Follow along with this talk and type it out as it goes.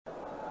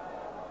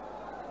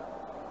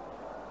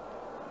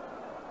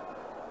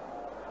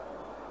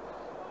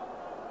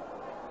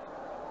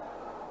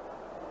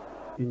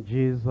In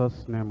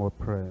Jesus' name we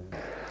pray.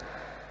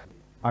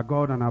 Our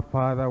God and our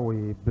Father,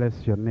 we bless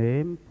your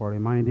name for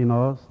reminding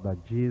us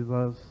that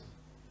Jesus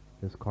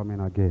is coming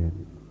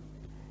again.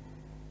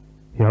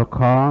 He'll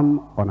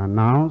come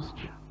unannounced,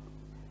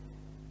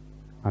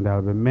 and there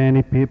will be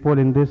many people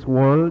in this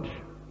world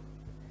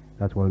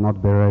that will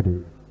not be ready,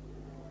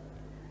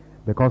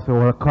 because he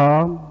will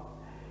come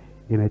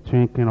in a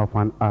twinkling of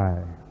an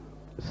eye,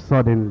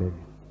 suddenly,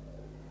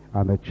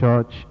 and the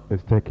church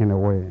is taken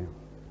away.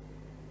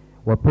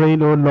 We're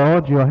praying, oh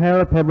Lord, you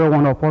help every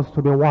one of us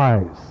to be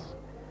wise,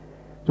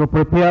 to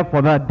prepare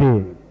for that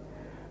day,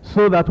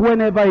 so that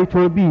whenever it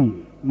will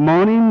be,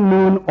 morning,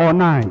 noon, or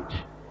night,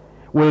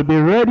 we'll be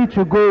ready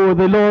to go with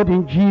the Lord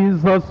in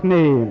Jesus'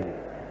 name.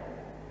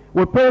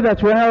 We pray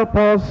that you help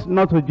us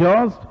not to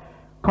just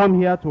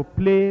come here to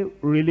play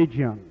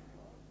religion,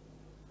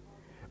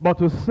 but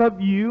to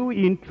serve you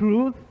in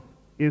truth,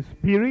 in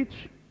spirit,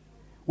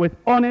 with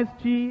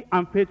honesty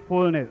and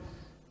faithfulness,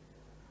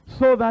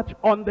 so that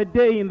on the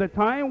day, in the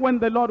time when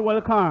the Lord will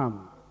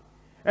come,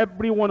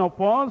 every one of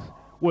us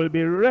will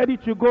be ready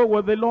to go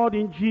with the Lord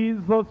in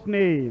Jesus'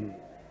 name.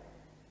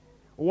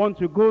 I want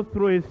to go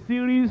through a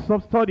series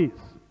of studies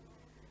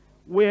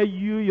where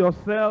you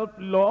yourself,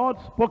 Lord,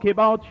 spoke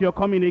about your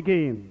coming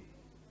again.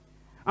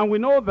 And we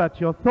know that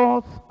your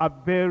thoughts are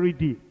very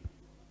deep.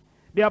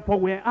 Therefore,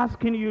 we're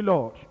asking you,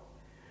 Lord,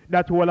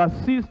 that you will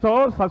assist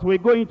us as we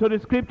go into the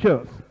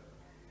scriptures,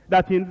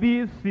 that in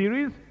this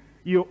series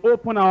you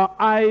open our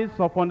eyes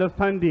of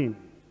understanding,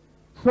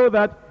 so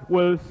that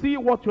we'll see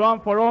what you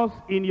have for us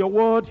in your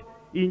word,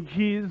 in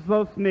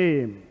Jesus'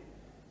 name.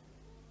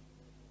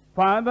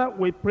 Father,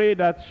 we pray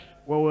that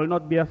we will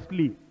not be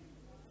asleep,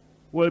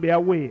 we'll be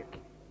awake.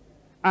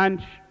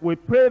 And we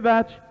pray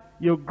that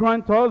you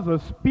grant us a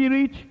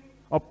spirit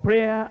of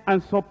prayer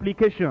and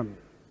supplication,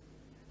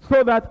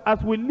 so that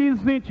as we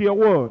listen to your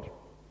word,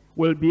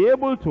 we'll be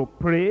able to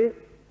pray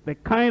the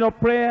kind of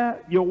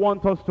prayer you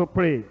want us to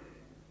pray,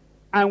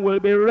 and we'll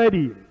be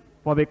ready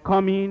for the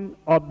coming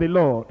of the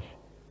Lord.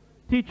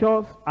 Teach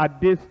us at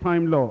this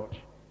time, Lord.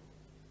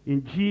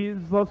 In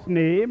Jesus'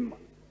 name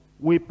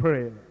we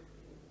pray.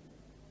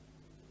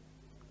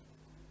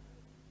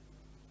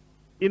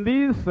 In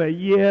this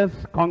year's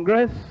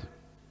Congress,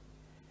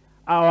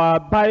 our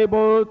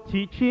Bible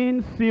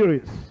teaching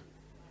series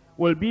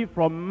will be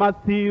from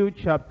Matthew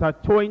chapter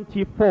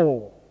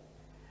 24.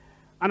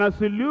 And as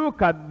you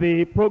look at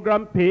the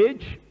program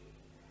page,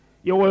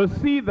 you will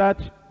see that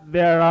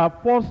there are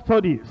 4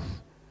 studies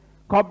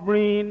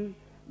covering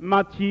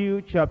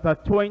Matthew chapter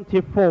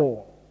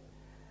 24.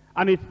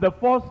 And it's the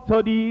first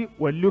study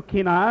we're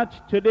looking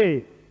at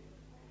today.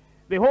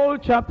 The whole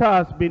chapter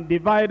has been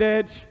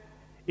divided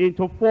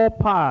into 4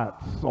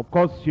 parts. Of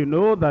course, you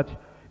know that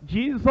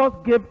Jesus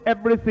gave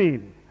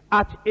everything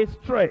at a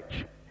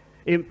stretch.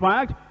 In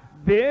fact,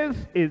 this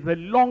is the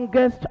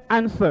longest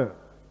answer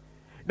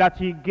that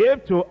he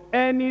gave to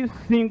any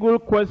single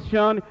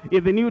question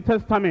in the New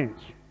Testament.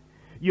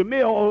 You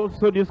may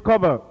also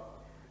discover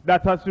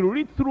that as you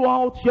read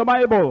throughout your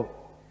Bible,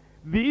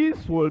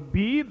 this will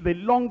be the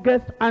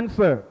longest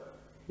answer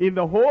in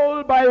the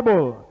whole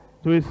Bible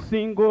to a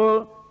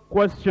single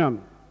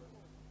question.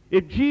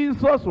 If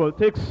Jesus will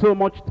take so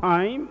much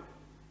time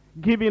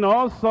giving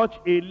us such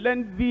a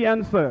lengthy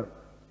answer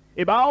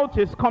about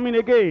his coming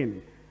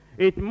again,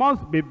 it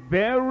must be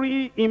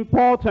very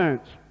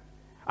important.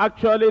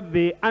 Actually,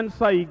 the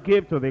answer he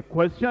gave to the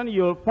question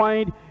you'll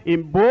find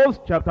in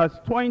both chapters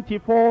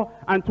 24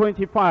 and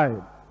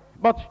 25.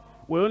 But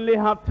we only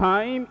have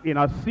time in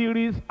our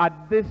series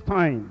at this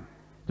time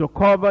to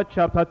cover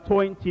chapter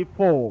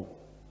 24.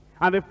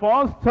 And the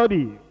first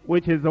study,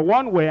 which is the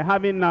one we're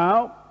having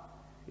now,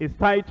 is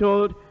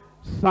titled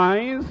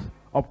Signs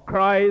of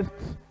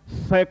Christ's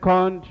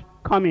Second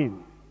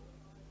Coming.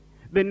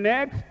 The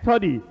next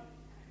study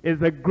is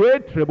the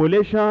Great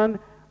Tribulation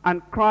and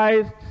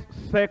Christ's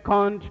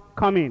Second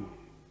Coming.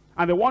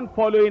 And the one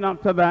following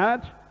after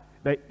that,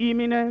 the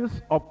imminence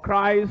of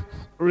Christ's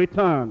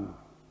return.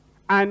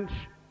 And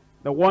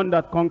the one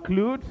that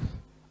concludes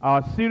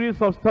our series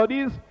of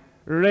studies,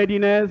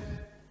 Readiness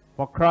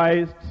for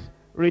Christ's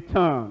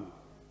Return.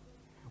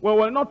 We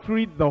will not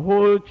read the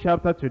whole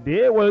chapter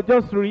today. We'll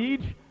just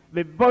read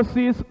the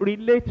verses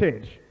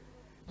related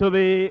to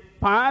the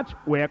part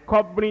we're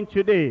covering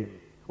today.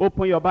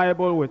 Open your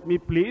Bible with me,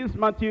 please.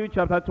 Matthew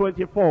chapter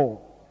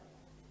 24,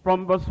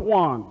 from verse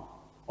 1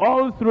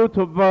 all through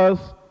to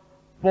verse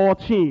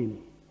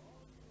 14.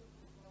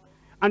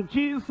 And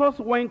Jesus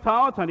went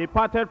out and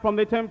departed from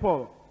the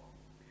temple,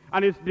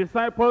 and his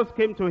disciples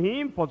came to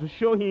him for to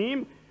show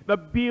him the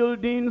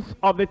buildings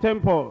of the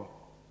temple.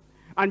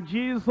 And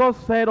Jesus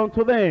said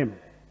unto them,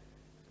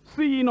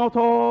 See ye not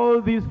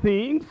all these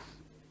things?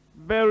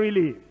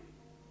 Verily,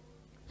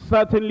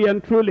 certainly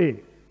and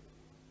truly,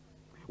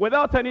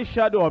 without any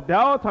shadow of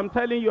doubt, I'm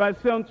telling you, I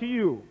say unto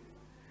you,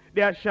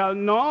 there shall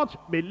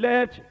not be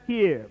left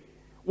here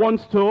one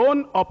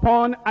stone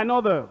upon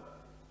another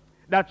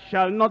that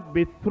shall not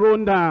be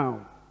thrown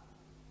down.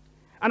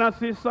 And as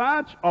he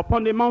sat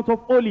upon the Mount of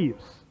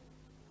Olives,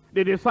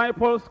 The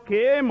disciples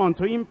came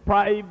unto him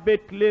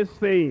privately,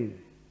 saying,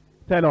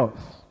 Tell us,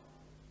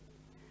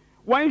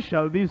 when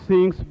shall these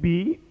things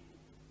be?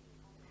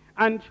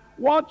 And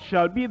what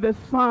shall be the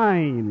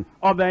sign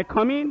of thy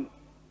coming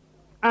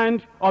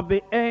and of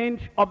the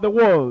end of the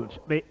world,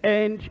 the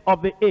end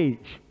of the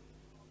age?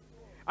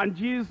 And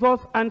Jesus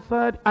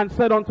answered and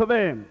said unto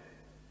them,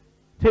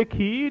 Take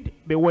heed,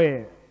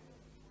 beware,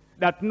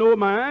 that no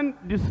man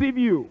deceive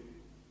you.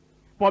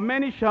 For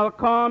many shall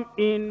come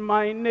in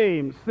my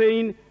name,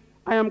 saying,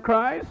 I am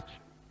Christ,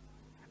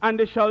 and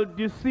they shall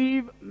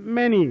deceive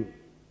many.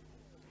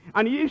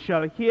 And ye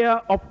shall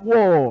hear of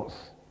wars,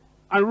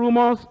 and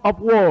rumors of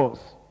wars.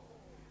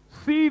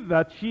 See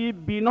that ye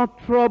be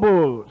not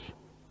troubled,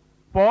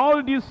 for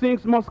all these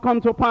things must come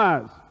to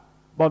pass,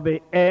 but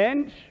the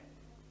end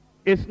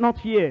is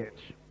not yet.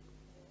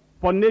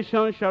 For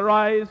nation shall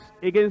rise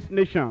against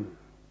nation,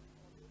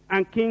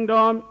 and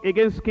kingdom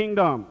against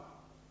kingdom.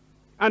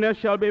 And there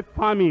shall be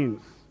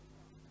famines,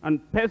 and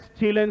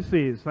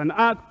pestilences, and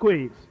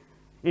earthquakes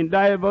in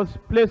divers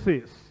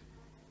places.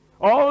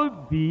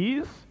 All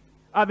these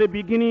are the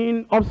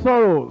beginning of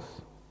sorrows.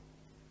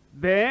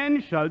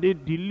 Then shall they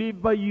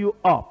deliver you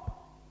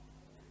up,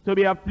 to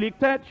be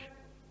afflicted,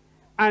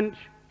 and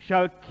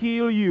shall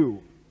kill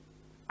you.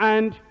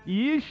 And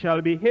ye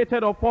shall be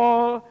hated of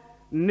all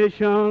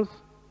nations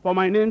for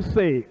my name's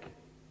sake.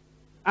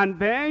 And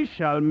then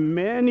shall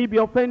many be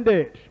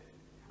offended,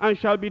 and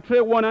shall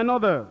betray one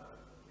another,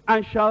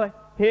 and shall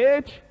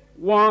hate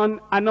one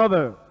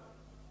another.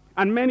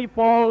 And many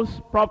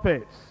false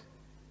prophets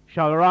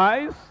shall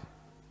rise,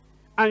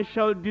 and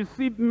shall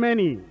deceive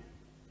many.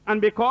 And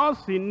because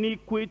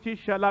iniquity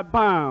shall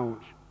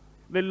abound,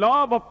 the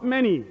love of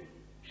many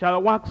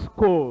shall wax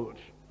cold.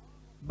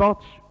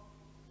 But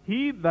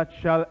he that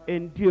shall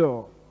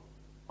endure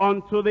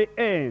unto the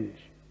end,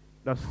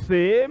 the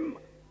same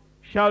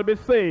shall be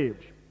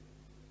saved.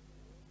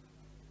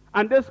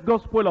 And this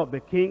gospel of the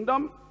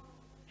kingdom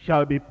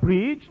shall be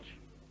preached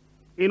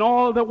in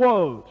all the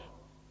world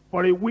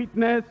for a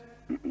witness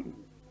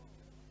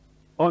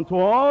unto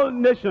all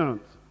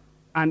nations,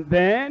 and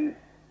then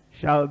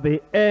shall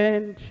the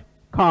end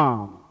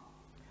come.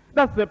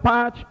 That's the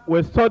part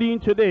we're studying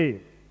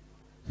today.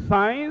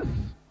 Signs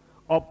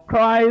of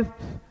Christ's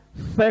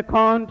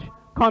second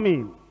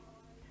coming.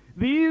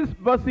 These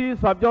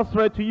verses I've just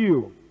read to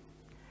you,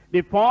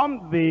 they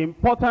form the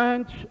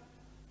important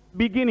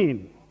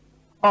beginning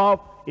of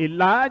a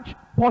large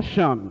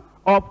portion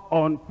of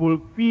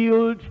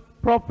unfulfilled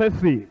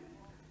prophecy.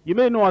 You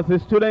may know as a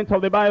student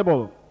of the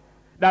Bible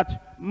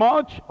that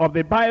much of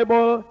the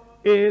Bible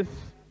is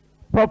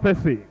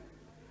prophecy.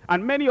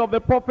 And many of the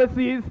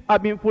prophecies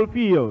have been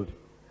fulfilled.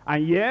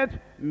 And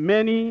yet,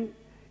 many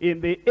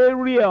in the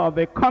area of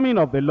the coming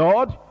of the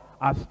Lord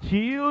are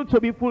still to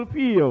be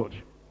fulfilled.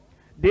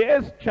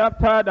 This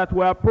chapter that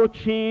we're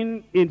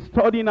approaching in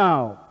study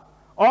now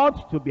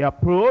ought to be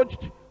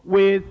approached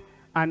with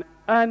an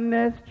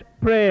earnest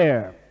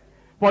prayer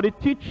for the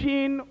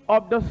teaching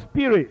of the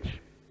Spirit.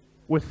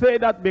 We say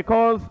that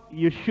because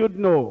you should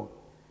know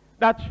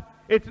that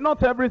it's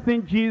not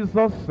everything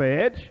Jesus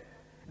said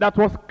that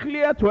was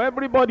clear to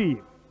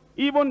everybody.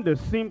 Even the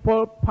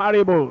simple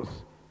parables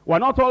were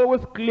not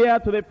always clear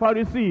to the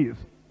Pharisees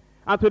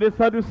and to the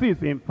Sadducees.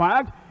 In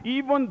fact,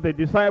 even the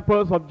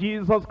disciples of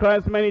Jesus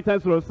Christ many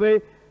times will say,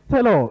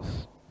 Tell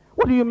us,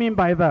 what do you mean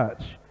by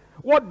that?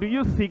 What do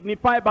you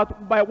signify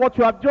by what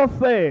you have just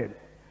said?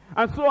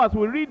 And so as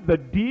we read the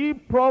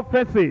deep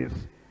prophecies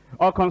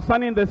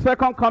concerning the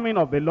second coming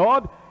of the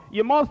Lord,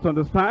 you must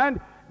understand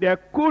there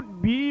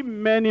could be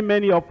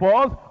many of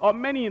us, or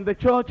many in the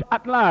church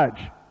at large,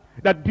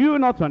 that do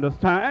not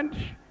understand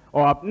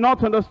or have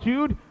not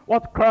understood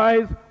what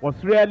Christ was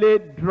really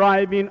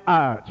driving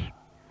at.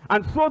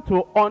 And so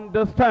to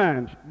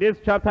understand this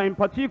chapter in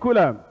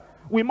particular,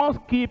 we must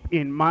keep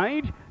in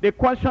mind the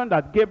question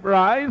that gave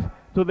rise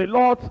to the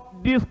Lord's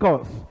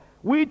discourse,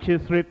 which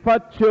is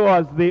referred to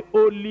as the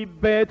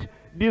Olivet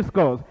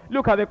discourse.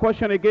 Look at the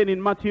question again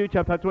in Matthew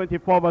chapter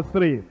 24 verse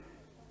 3.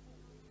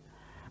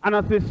 And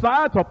as he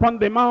sat upon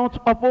the Mount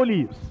of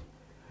Olives,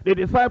 the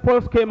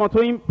disciples came unto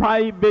him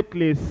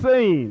privately,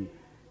 saying,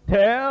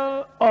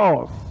 Tell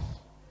us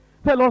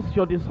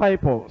your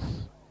disciples.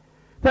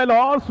 Tell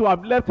us who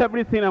have left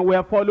everything and we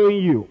are following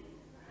you.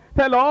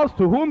 Tell us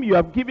to whom you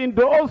have given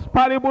those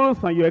parables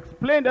and you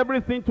explained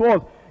everything to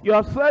us. You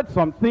have said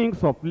some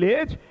things of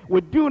late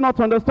we do not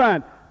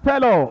understand.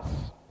 Tell us.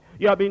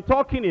 You have been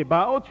talking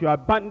about you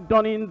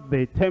abandoning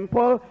the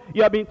temple.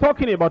 You have been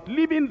talking about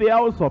leaving the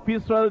house of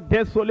Israel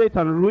desolate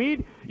and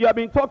ruined. You have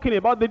been talking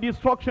about the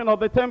destruction of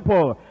the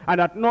temple, and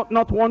that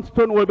not one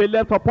stone will be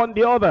left upon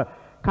the other.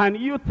 Can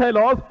you tell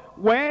us,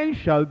 when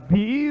shall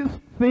these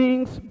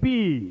things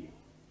be?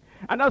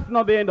 And that's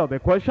not the end of the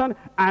question.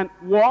 And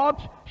what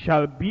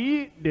shall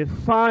be the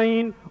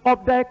sign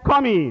of their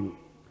coming?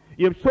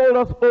 You've told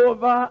us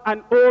over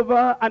and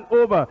over and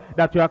over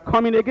that you are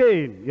coming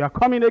again. You are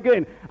coming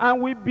again.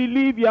 And we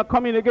believe you are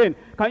coming again.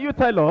 Can you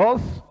tell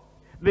us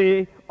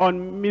the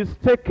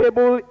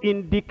unmistakable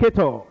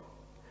indicator,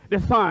 the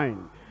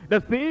sign The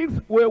things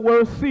we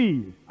will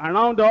see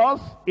around us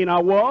in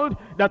our world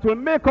that will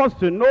make us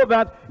to know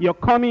that your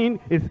coming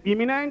is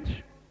imminent.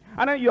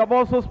 And then you have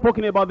also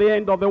spoken about the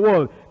end of the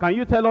world. Can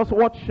you tell us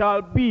what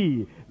shall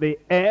be the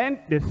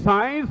end, the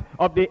signs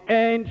of the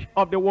end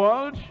of the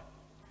world?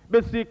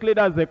 Basically,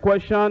 that's the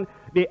question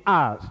they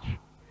asked.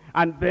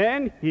 And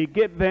then he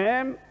gave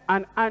them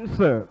an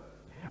answer.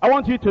 I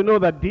want you to know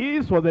that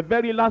this was the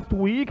very last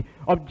week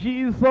of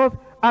Jesus'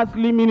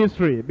 earthly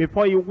ministry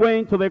before he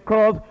went to the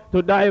cross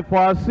to die for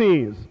our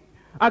sins.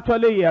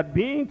 Actually, he had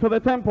been to the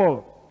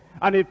temple.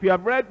 And if you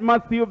have read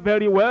Matthew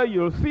very well,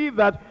 you'll see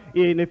that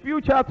in a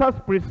few chapters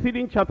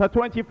preceding chapter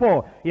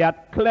 24, he had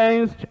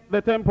cleansed the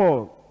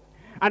temple.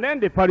 And then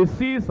the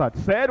Pharisees had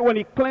said, when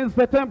he cleansed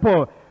the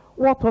temple,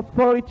 what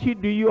authority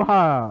do you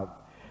have?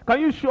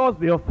 Can you show us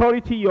the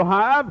authority you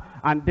have?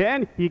 And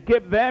then he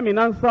gave them in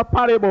answer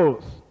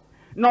parables.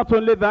 Not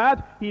only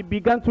that, he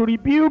began to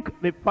rebuke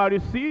the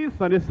Pharisees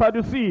and the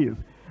Sadducees.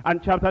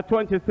 And chapter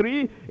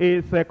 23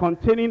 is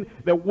containing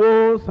the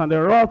woes and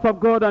the wrath of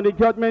God and the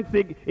judgments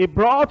he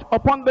brought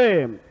upon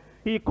them.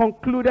 He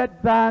concluded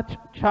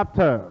that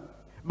chapter.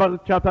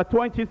 But chapter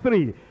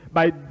 23,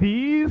 by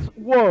these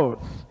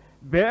words,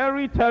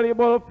 very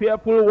terrible,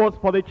 fearful words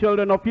for the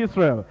children of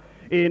Israel.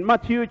 In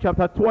Matthew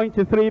chapter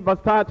 23, verse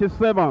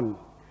 37,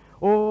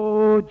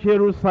 O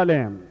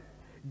Jerusalem,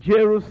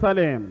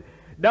 Jerusalem,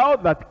 thou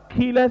that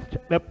killest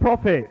the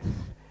prophets,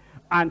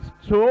 and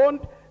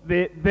stoned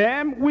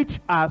them which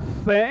are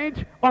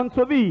sent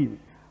unto thee,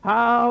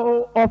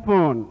 how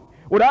often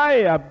would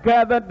I have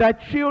gathered thy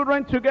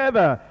children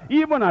together,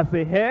 even as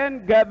a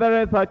hen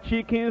gathereth her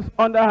chickens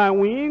under her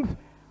wings,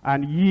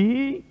 and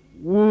ye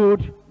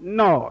would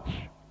not.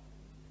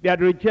 They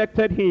had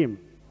rejected him,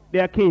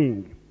 their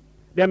king,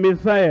 their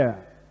Messiah,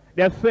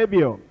 their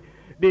Savior.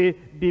 The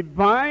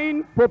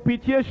divine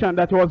propitiation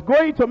that he was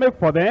going to make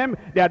for them,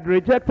 they had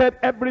rejected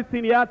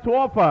everything he had to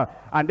offer.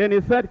 And then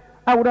he said,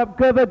 I would have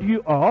gathered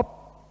you up,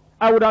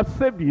 I would have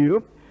saved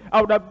you,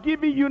 I would have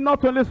given you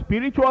not only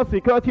spiritual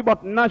security,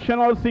 but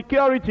national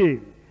security.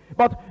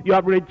 But you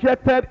have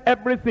rejected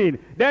everything.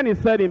 Then he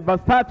said in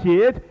verse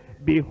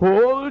 38,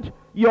 behold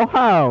your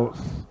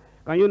house.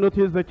 Can you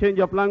notice the change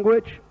of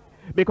language?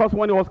 Because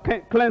when he was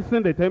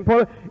cleansing the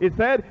temple, he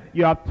said,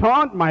 you have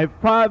turned my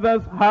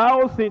father's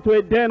house into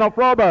a den of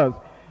robbers.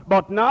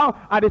 But now,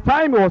 at the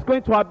time he was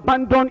going to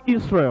abandon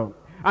Israel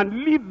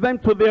and leave them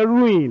to their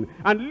ruin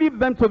and leave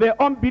them to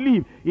their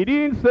unbelief, he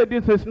didn't say,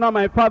 this is not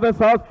my father's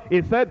house.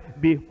 He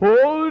said,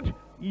 behold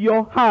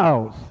your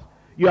house.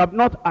 You have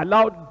not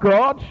allowed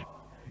God,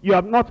 you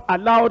have not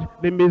allowed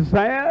the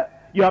Messiah,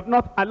 you have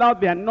not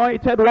allowed the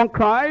anointed one,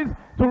 Christ,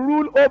 to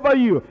rule over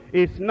you.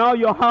 It's now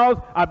your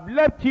house. I've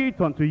left it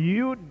unto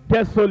you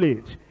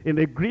desolate. In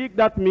the Greek,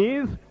 that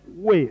means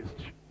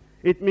waste.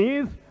 It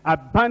means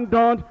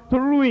abandoned to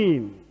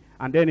ruin.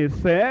 And then he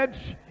said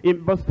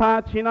in verse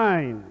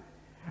 39,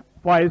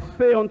 for I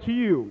say unto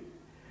you,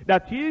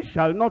 that ye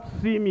shall not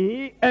see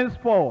me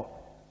henceforth.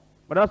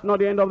 But that's not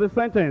the end of the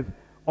sentence.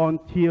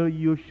 Until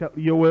you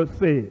will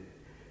say,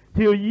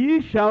 till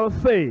ye shall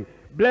say,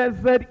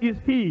 blessed is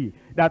he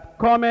that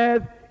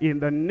cometh in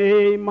the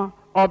name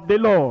of the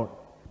Lord.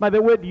 By the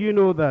way, do you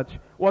know that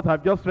what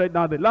I've just read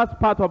now, the last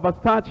part of verse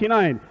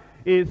 39,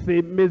 is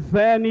a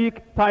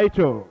messianic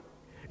title.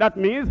 That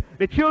means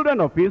the children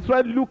of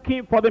Israel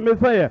looking for the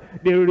Messiah,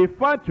 they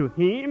refer to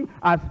him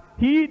as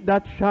he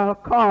that shall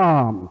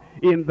come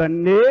in the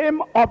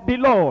name of the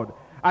Lord.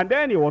 And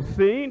then he was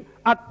saying,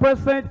 at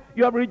present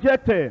you have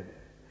rejected.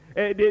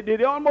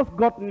 They almost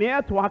got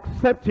near to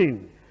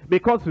accepting,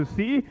 because you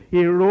see,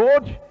 he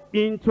rode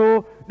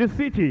into the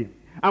city.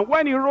 And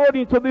when he rode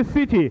into the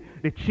city,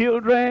 the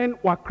children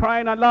were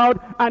crying aloud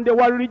and they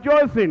were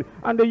rejoicing.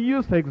 And they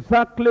used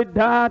exactly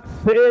that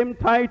same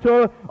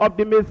title of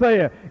the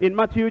Messiah in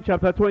Matthew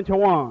chapter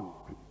 21,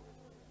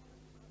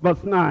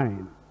 verse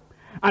 9.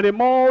 And the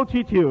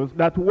multitudes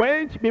that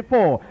went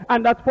before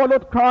and that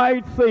followed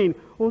cried, saying,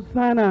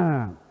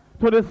 Hosanna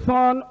to the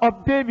Son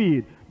of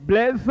David.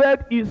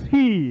 Blessed is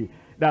he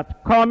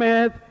that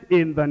cometh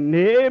in the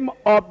name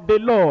of the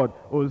Lord.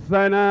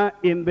 Hosanna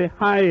in the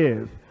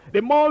highest.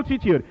 The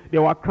multitude, they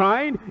were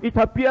crying. It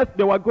appears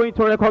they were going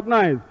to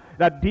recognize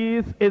that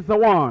this is the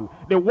one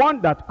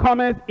that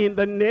cometh in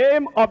the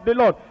name of the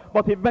Lord.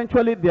 But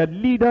eventually their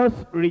leaders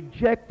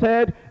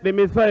rejected the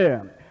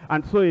Messiah.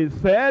 And so he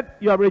said,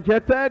 you are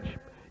rejected,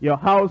 your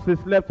house is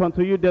left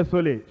unto you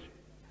desolate.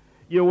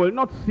 You will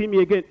not see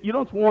me again. You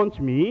don't want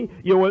me.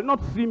 You will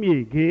not see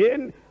me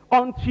again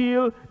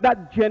until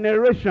that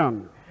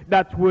generation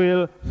that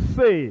will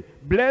say,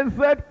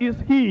 blessed is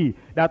he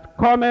that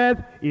cometh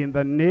in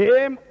the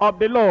name of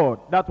the Lord.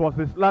 That was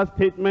his last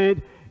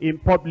statement in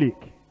public.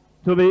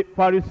 To the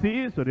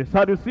Pharisees, to the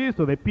Sadducees,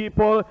 to the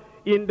people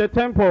in the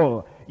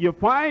temple. You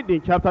find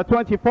in chapter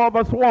 24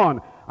 verse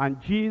 1,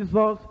 and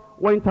Jesus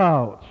went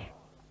out.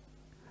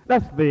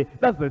 That's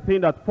the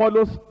thing that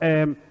follows.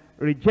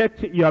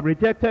 You have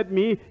rejected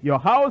me, your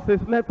house is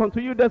left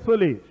unto you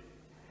desolate.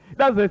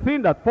 That's the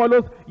thing that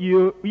follows.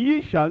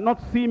 Ye shall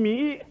not see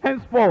me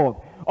henceforth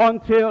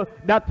until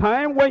that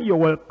time when you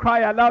will cry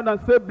aloud and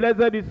say,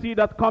 blessed is he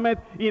that cometh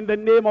in the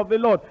name of the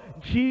Lord.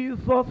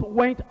 Jesus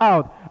went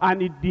out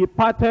and he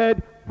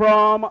departed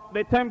from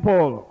the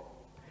temple.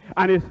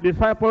 And his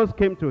disciples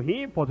came to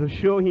him to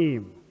show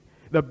him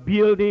the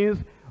buildings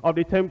of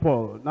the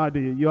temple. Now, do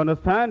you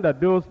understand that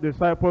those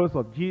disciples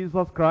of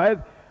Jesus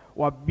Christ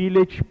were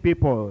village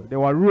people? They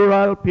were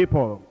rural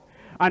people.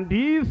 And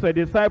these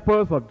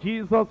disciples of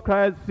Jesus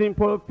Christ,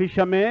 simple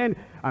fishermen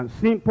and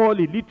simple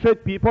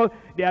illiterate people,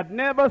 they had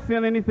never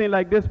seen anything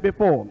like this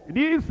before.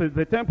 This is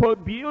the temple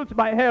built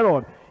by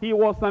Herod. He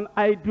was an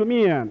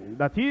Idumean.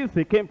 That is,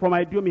 he came from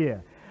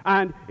Idumea.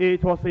 And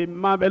it was a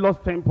marvelous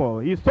temple.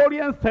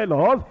 Historians tell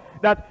us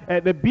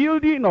that the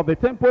building of the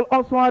temple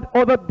also had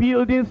other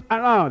buildings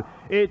around.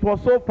 It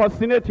was so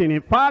fascinating.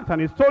 In fact, an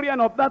historian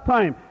of that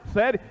time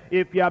said,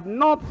 if you have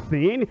not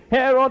seen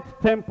Herod's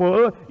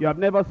temple, you have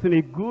never seen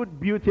a good,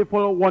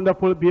 beautiful,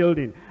 wonderful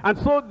building. And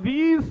so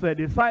these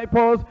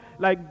disciples,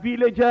 like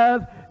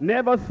villagers,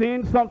 never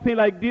seen something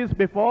like this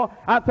before.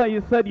 After he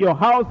said, your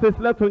house is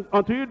left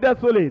unto you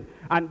desolate.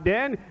 And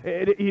then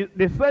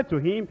they said to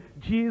him,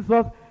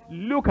 Jesus,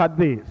 look at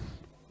this.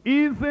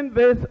 Isn't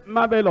this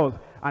marvelous?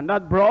 And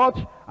that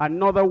brought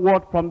another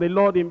word from the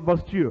Lord in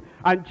verse 2.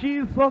 And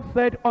Jesus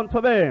said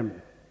unto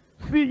them,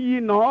 see ye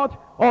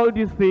not all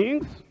these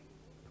things,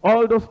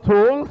 all those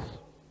stones,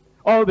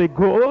 all the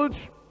gold,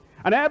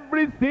 and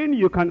everything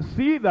you can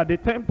see that the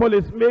temple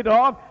is made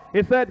of?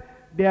 He said,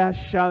 there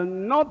shall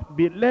not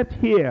be left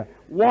here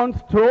one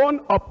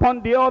stone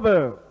upon the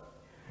other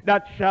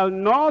that shall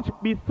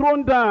not be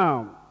thrown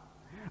down.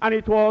 And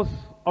it was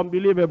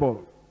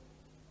unbelievable,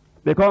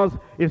 because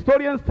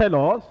historians tell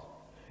us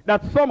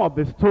that some of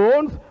the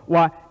stones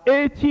were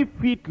 80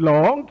 feet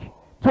long,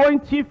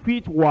 20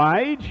 feet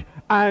wide,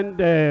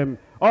 and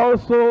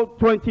also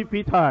 20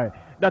 feet high.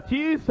 That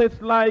is,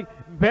 it's like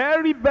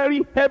very,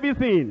 very heavy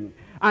thing.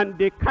 And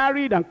they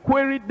carried and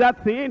queried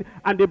that thing,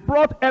 and they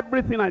brought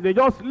everything, and they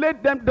just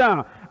laid them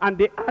down. And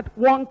they had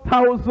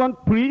 1,000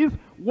 priests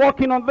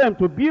working on them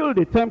to build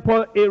the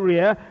temple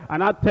area,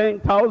 and had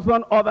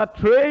 10,000 other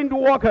trained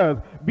workers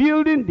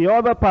building the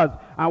other parts.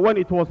 And when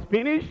it was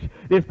finished,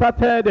 they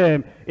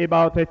started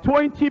about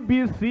 20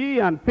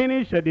 BC and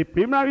finished the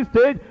preliminary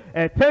stage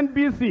 10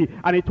 BC.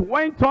 And it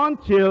went on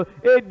till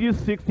AD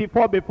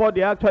 64 before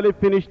they actually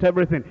finished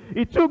everything.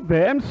 It took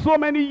them so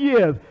many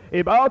years,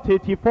 about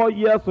 84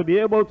 years, to be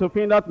able to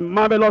finish that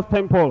marvelous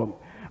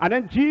temple. And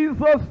then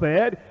Jesus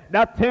said,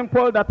 that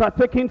temple that had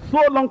taken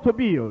so long to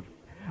build,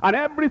 and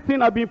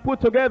everything had been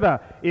put together,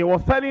 he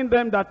was telling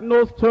them that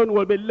no stone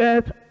will be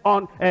left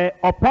on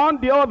upon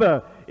the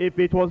other. If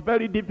it was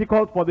very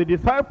difficult for the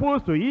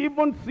disciples to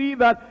even see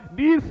that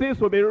these things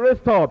will be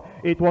raised up,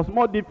 it was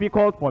more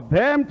difficult for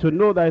them to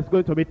know that it's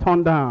going to be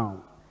torn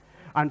down.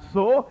 And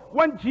so,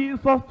 when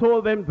Jesus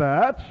told them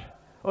that,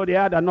 they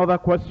had another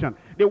question.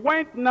 They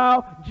went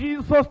now,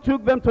 Jesus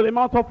took them to the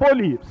Mount of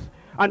Olives.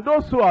 And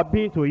those who have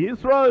been to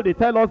Israel, they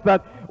tell us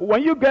that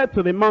when you get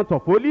to the Mount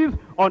of Olives,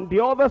 on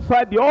the other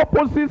side, the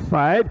opposite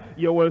side,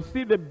 you will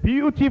see the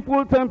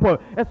beautiful temple,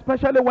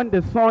 especially when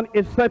the sun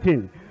is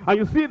setting. And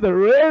you see the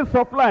rays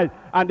of light,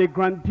 and the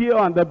grandeur,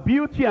 and the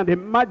beauty, and the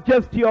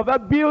majesty of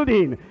that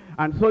building.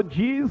 And so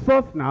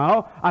Jesus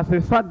now, as he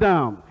sat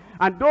down,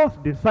 and those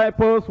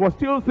disciples were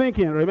still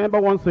thinking,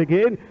 remember once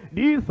again,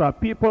 these are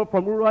people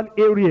from rural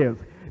areas.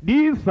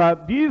 These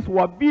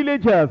were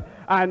villagers,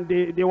 and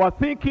they were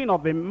thinking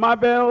of the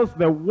marvels,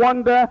 the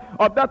wonder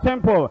of that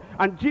temple.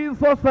 And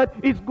Jesus said,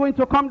 it's going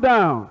to come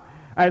down.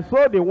 And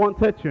so they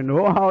wanted to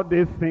know how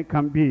this thing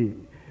can be.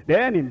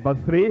 Then in verse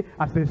 3,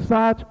 as he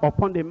sat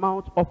upon the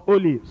Mount of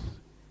Olives,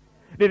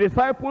 the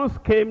disciples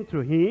came to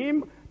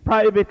him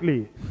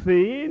privately,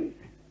 saying,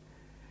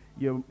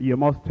 you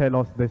must tell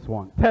us this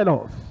one.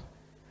 Tell us,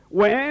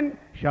 when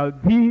shall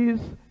these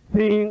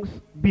things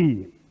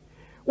be?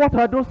 What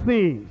are those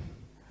things?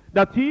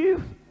 That is,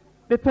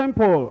 the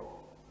temple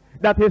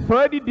that is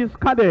already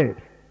discarded,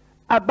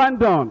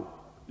 abandoned,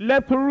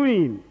 left to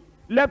ruin,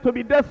 left to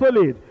be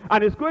desolate,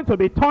 and is going to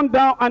be torn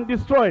down and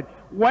destroyed.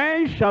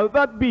 When shall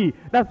that be?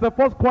 That's the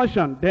first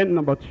question. Then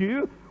number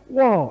 2,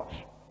 what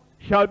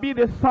shall be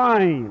the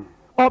sign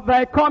of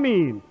thy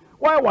coming?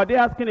 Why were they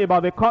asking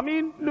about the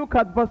coming? Look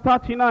at verse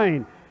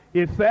 39.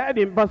 He said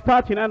in verse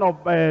 39 of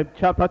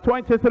chapter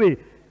 23,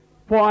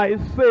 for I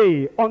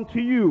say unto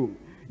you,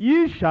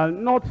 ye shall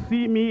not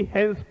see me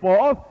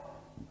henceforth,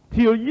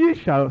 till ye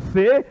shall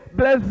say,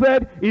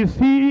 blessed is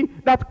he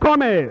that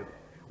cometh,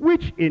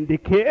 which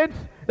indicates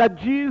that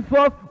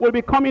Jesus will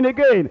be coming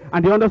again.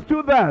 And they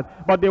understood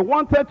that, but they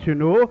wanted to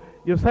know.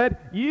 You said,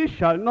 ye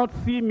shall not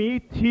see me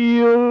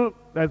till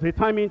there's a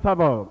time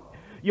interval.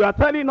 You are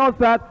telling us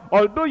that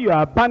although you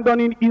are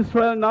abandoning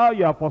Israel now,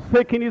 you are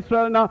forsaking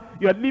Israel now,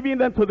 you are leaving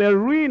them to their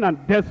ruin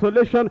and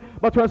desolation,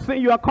 but you are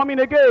saying you are coming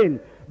again.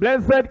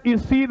 Blessed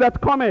is he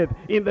that cometh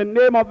in the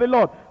name of the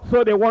Lord.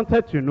 So they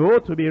wanted to know,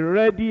 to be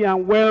ready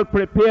and well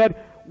prepared,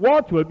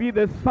 what will be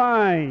the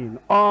sign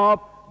of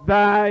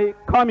thy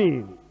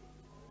coming?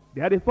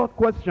 They had a third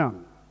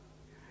question.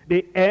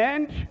 the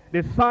end,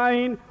 the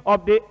sign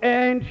of the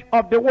end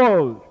of the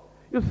world.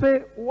 You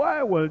say,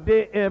 why will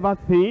they ever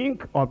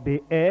think of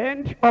the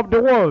end of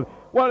the world?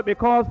 Well,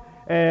 because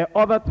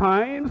other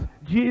times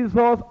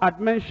Jesus had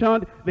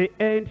mentioned the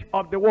end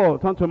of the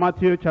world. Turn to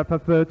Matthew chapter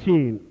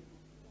 13.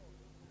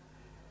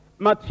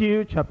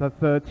 Matthew chapter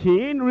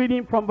 13,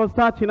 reading from verse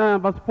 39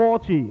 and verse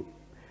 40.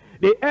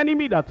 The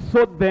enemy that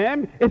sowed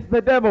them is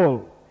the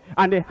devil,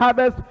 and the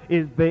harvest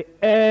is the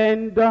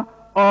end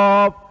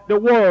of the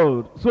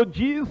world. So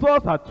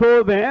Jesus had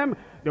told them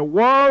the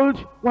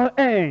world will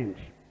end.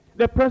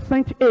 The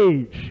present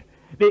age,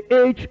 the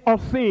age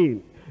of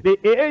sin, the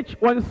age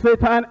when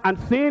Satan and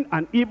sin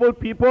and evil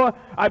people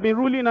have been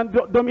ruling and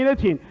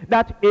dominating,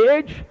 that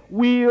age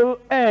will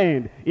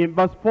end. In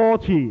verse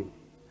 40,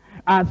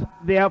 as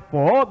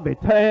therefore the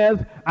tares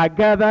are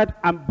gathered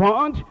and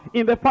burnt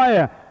in the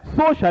fire,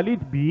 so shall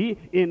it be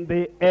in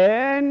the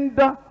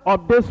end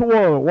of this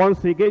world.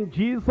 Once again,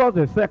 Jesus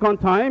the second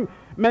time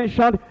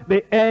mentioned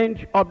the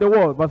end of the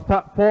world. Verse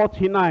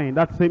 49,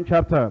 that same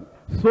chapter.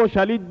 So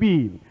shall it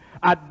be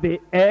at the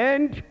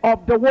end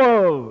of the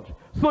world.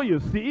 So you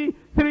see,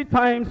 3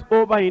 times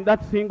over in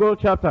that single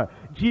chapter,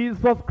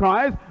 Jesus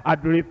Christ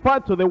had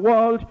referred to the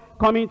world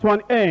coming to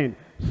an end.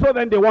 So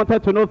then they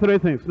wanted to know 3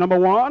 things. Number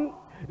 1,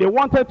 they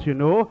wanted to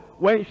know,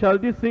 when shall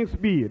these things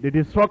be? The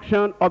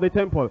destruction of the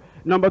temple.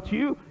 Number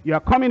 2, you are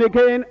coming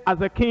again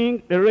as a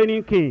king, the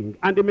reigning king,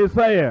 and the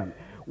Messiah.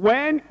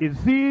 When is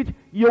it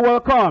you will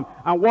come?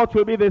 And what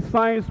will be the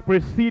signs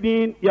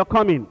preceding your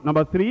coming?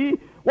 Number 3,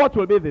 what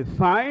will be the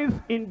signs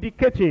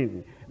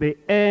indicating the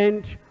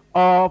end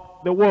of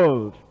the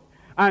world?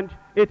 And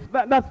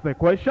that's the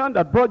question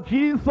that brought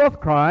Jesus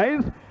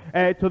Christ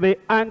to the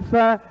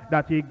answer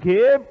that he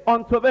gave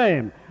unto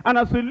them. And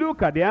as we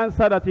look at the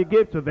answer that he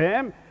gave to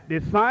them, the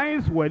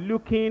signs we're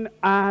looking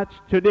at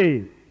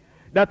today,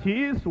 that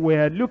is,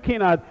 we're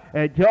looking at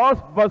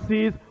just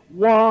verses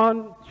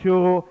 1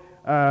 to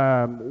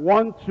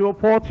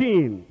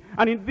 14.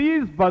 And in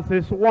these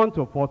verses 1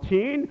 to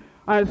 14,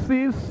 I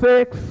see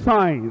 6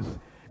 signs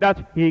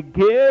that he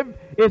gave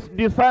his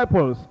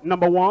disciples.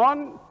 Number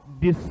 1,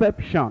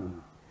 deception.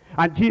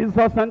 And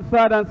Jesus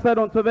answered and said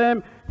unto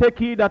them, take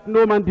heed that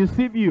no man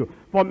deceive you.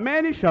 For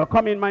many shall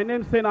come in my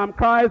name, saying, I am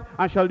Christ,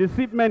 and shall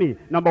deceive many.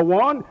 Number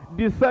 1,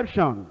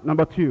 deception.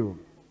 Number 2,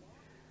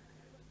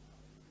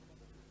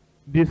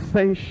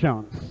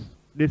 dissensions.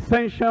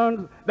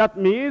 Dissensions, that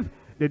means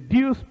the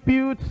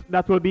disputes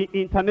that will be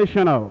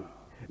international.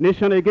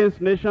 Nation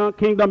against nation,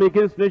 kingdom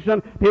against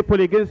nation, people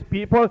against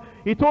people.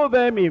 He told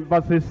them in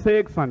verses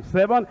 6 and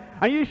 7,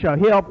 and ye shall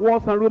hear of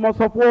wars and rumors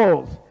of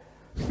wars.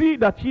 See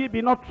that ye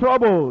be not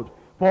troubled,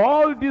 for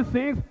all these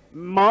things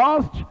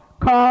must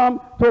come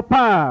to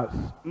pass.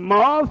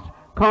 Must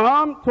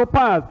come to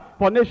pass.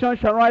 For nation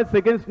shall rise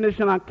against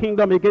nation, and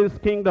kingdom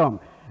against kingdom.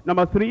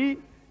 Number 3,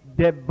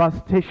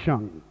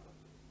 devastation.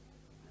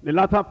 The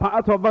latter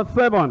part of verse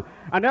 7.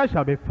 And there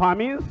shall be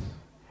famines,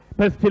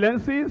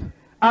 pestilences,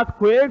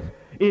 earthquakes,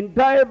 in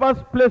diverse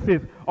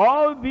places.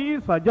 All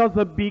these are just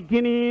the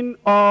beginning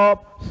of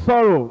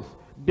sorrows,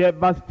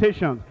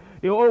 devastations.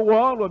 The whole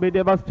world will be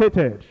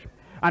devastated.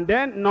 And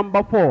then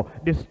number 4,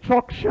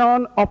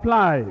 destruction of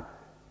life.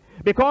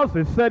 Because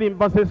it said in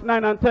verses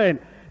 9 and 10,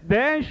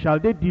 then shall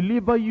they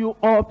deliver you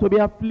up to be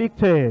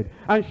afflicted,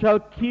 and shall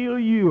kill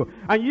you,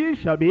 and ye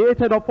shall be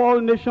hated of all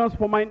nations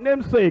for my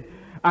name's sake.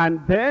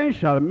 And then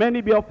shall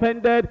many be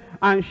offended,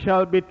 and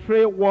shall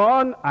betray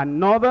one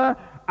another,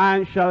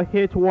 and shall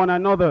hate one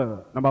another.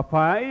 Number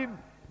 5,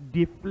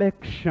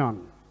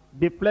 deflection.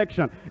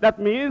 Deflection. That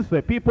means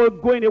the people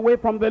going away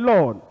from the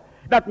Lord.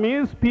 That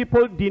means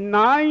people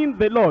denying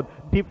the Lord,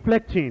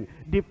 deflection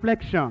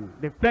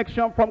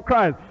from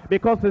Christ.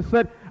 Because it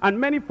said, and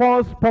many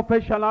false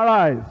prophets shall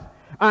arise,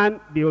 and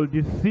they will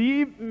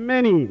deceive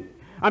many.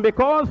 And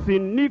because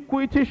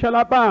iniquity shall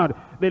abound,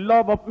 the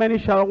love of many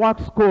shall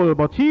wax cold.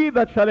 But he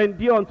that shall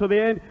endure unto the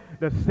end,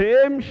 the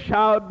same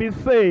shall be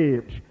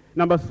saved.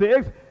 Number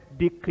 6,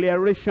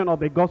 declaration of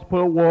the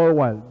gospel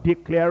worldwide.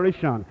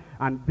 Declaration.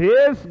 And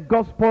this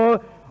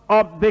gospel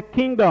of the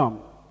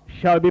kingdom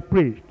shall be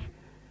preached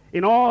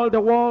in all the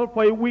world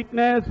for a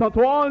witness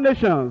unto all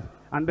nations,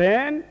 and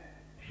then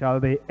shall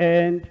the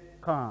end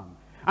come.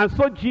 And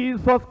so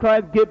Jesus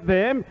Christ gave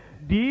them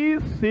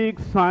these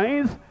 6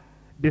 signs: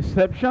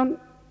 deception,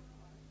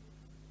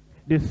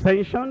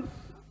 dissensions,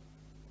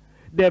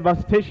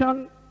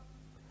 devastation,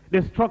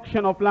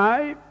 destruction of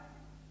life,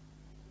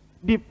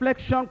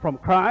 deflection from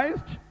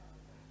Christ,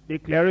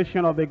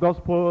 declaration of the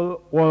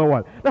gospel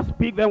worldwide. Let's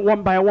pick them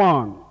one by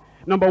one.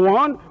 Number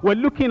 1, we're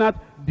looking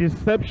at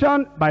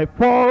deception by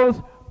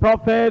false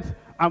prophets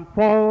and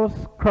false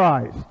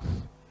Christs.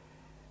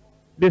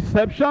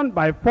 Deception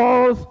by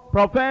false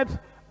prophets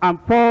and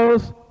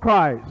false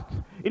Christs.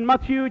 In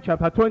Matthew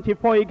chapter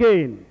 24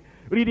 again,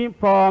 reading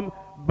from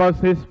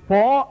verses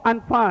 4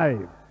 and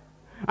 5.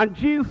 And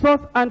Jesus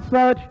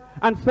answered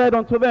and said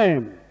unto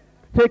them,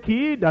 take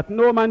heed that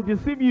no man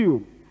deceive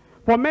you.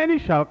 For many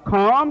shall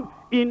come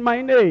in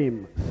my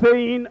name,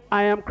 saying,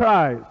 I am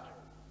Christ,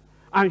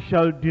 and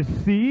shall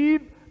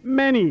deceive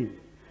many.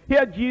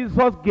 Here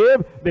Jesus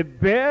gave the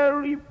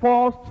very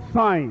first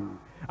sign.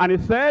 And he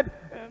said,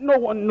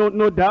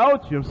 no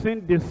doubt you've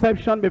seen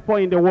deception before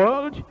in the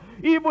world.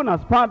 Even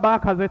as far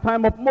back as the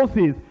time of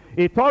Moses,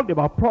 he talked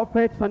about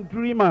prophets and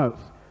dreamers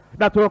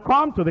that will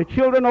come to the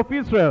children of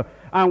Israel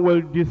and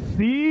will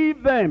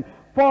deceive them.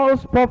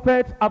 False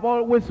prophets have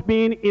always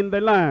been in the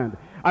land.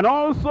 And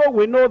also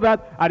we know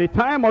that at the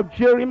time of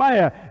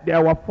Jeremiah,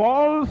 there were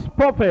false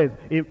prophets.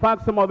 In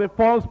fact, some of the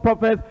false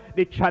prophets,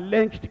 they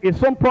challenged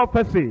his own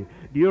prophecy.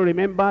 Do you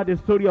remember the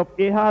story of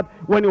Ahab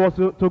when he was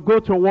to go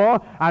to war?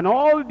 And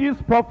all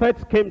these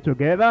prophets came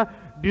together,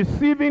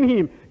 deceiving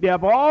him. They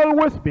have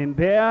always been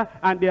there,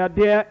 and they are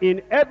there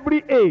in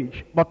every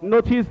age. But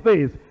notice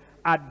this,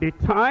 at the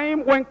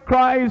time when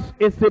Christ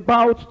is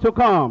about to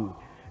come,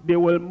 they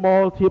will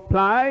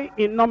multiply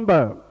in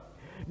number.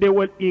 They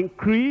will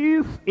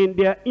increase in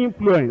their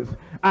influence,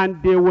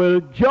 and they will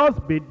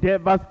just be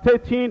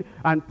devastating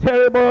and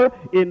terrible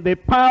in the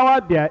power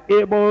they are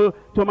able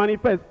to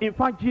manifest. In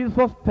fact,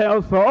 Jesus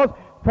tells us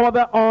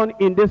further on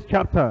in this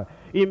chapter,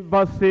 in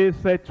verses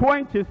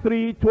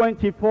 23,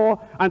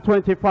 24, and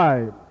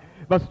 25.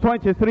 Verse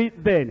 23,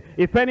 then,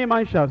 if any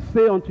man shall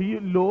say unto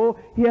you, lo,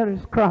 here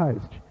is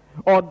Christ,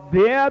 or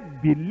there,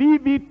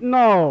 believe it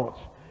not.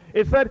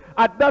 He said,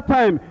 at that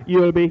time,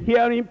 you'll be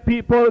hearing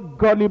people,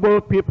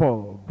 gullible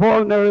people,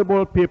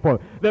 vulnerable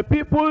people, the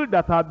people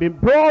that have been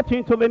brought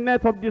into the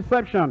net of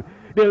deception.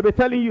 They'll be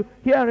telling you,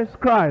 here is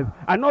Christ.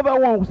 Another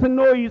one will say,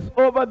 no, he's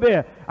over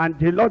there. And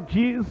the Lord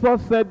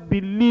Jesus said,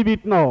 believe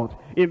it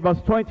not. In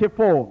verse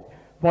 24,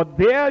 for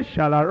there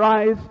shall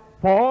arise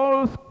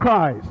false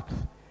Christs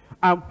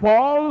and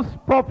false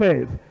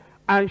prophets,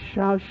 and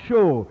shall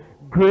show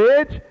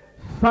great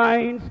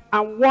signs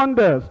and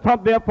wonders.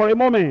 Stop there for a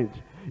moment.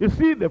 You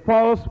see, the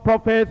false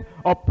prophets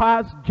of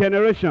past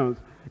generations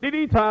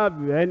didn't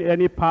have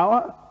any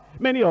power.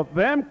 Many of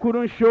them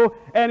couldn't show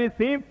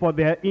anything for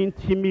their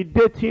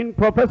intimidating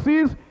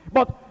prophecies.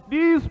 But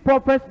these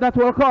prophets that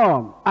will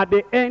come at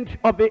the end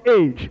of the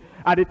age,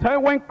 at the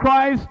time when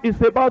Christ is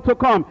about to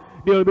come,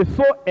 they will be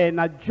so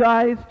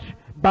energized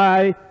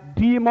by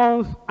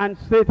demons and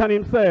Satan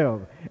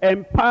himself,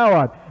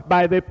 empowered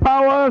by the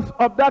powers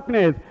of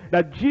darkness,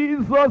 that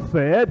Jesus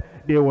said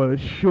they will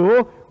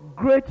show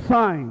great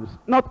signs,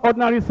 not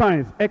ordinary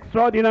signs,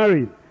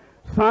 extraordinary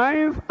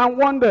signs and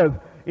wonders,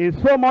 in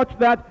so much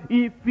that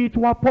if it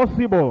were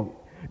possible,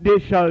 they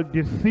shall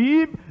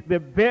deceive the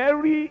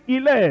very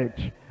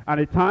elect.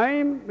 And the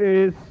time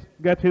is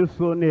getting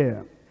so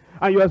near.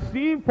 And you are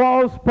seeing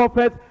false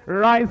prophets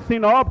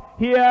rising up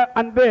here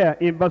and there.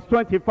 In verse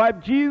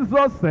 25,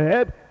 Jesus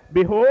said,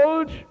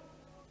 behold,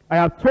 I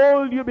have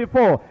told you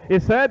before. He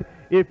said,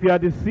 if you are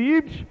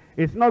deceived,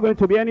 it's not going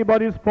to be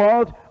anybody's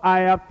fault. I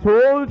have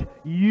told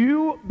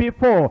you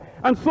before.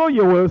 And so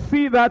you will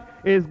see that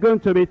it's going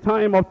to be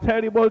time of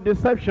terrible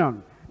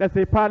deception. There's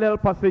a parallel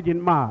passage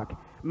in Mark.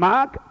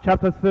 Mark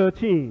chapter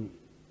 13.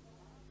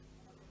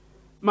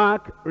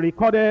 Mark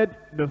recorded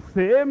the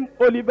same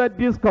Olivet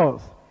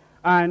discourse.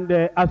 And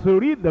as we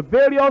read the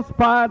various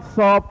parts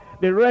of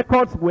the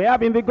records we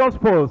have in the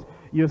Gospels,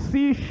 you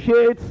see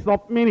shades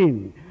of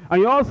meaning.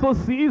 And you also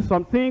see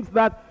some things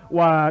that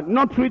were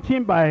not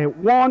written by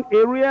one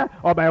area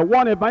or by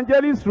one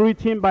evangelist,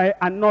 written by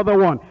another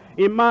one.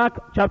 In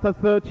Mark chapter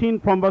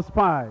 13 from verse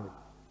 5.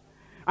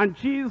 And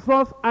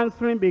Jesus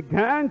answering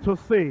began to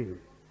say,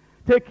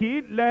 take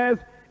heed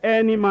lest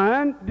any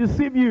man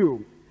deceive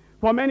you.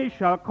 For many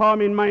shall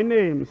come in my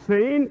name,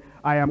 saying,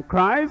 I am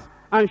Christ,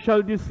 and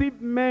shall deceive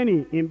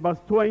many. In verse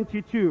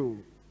 22.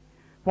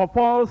 For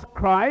false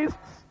Christs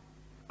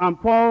and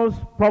false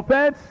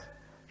prophets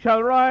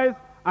shall rise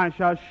and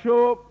shall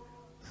show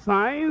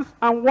signs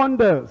and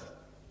wonders,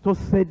 to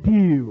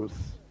seduce,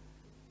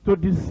 to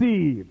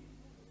deceive,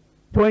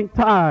 to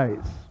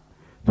entice,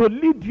 to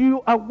lead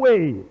you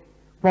away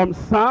from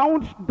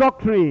sound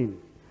doctrine,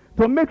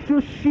 to make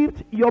you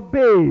shift your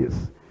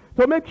base,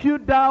 to make you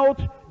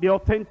doubt the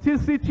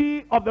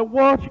authenticity of the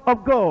word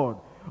of God,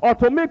 or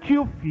to make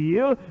you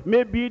feel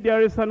maybe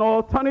there is an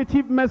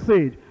alternative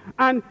message,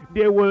 and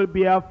they will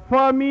be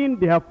affirming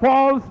their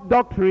false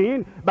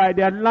doctrine by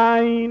their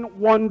lying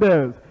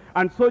wonders.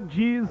 And so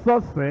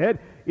Jesus said,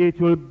 it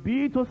will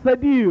be to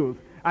seduce.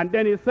 And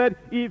then he said,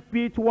 if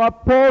it were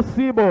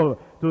possible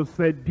to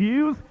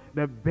seduce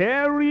the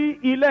very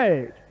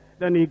elect.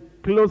 Then he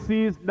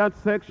closes that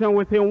section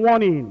with a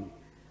warning.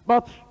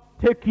 But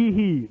take ye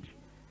heed.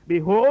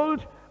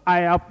 Behold,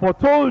 I have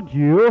foretold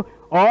you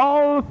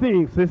all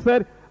things. He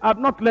said, I've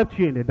not left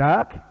you in the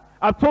dark.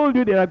 I've told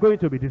you there are going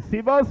to be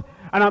deceivers.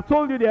 And I've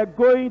told you they are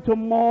going to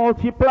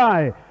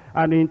multiply.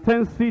 And the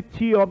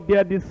intensity of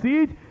their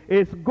deceit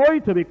is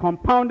going to be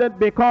compounded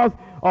because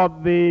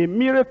of the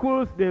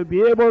miracles they'll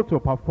be able to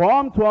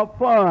perform to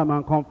affirm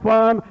and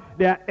confirm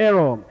their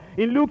error.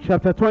 In Luke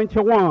chapter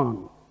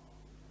 21,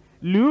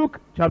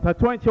 Luke chapter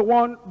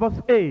 21 verse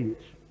 8,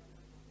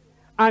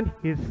 and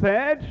he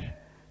said,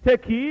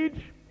 take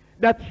heed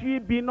that ye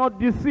be not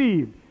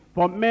deceived,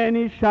 for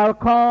many shall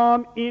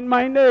come in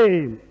my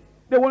name.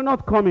 They will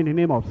not come in the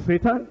name of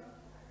Satan.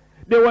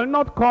 They will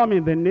not come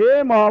in the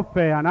name of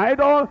an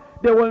idol.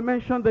 They will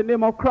mention the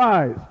name of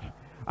Christ.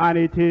 And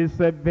it is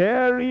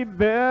very,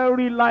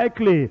 very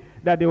likely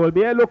that they will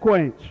be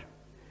eloquent.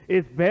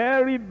 It's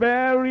very,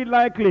 very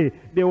likely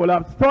they will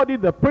have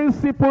studied the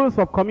principles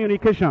of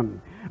communication.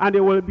 And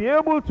they will be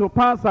able to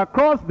pass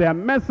across their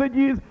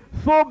messages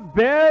so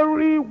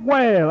very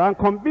well and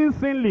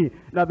convincingly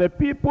that the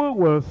people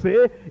will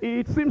say,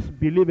 it seems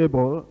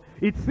believable.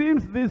 It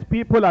seems these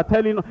people are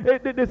telling,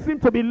 they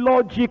seem to be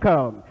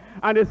logical.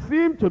 And they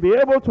seem to be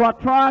able to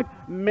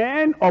attract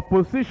men of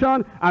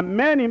position and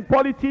men in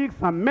politics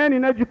and men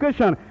in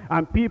education.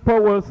 And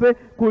people will say,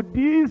 could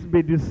this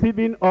be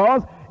deceiving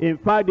us? In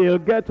fact, they'll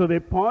get to the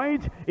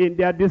point in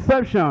their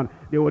deception.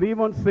 They would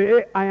even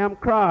say, I am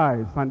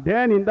Christ. And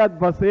then in that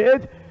verse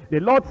 8, the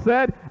Lord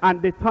said,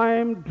 and the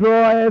time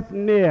draweth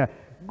near.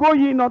 Go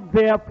ye not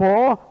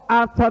therefore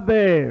after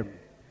them.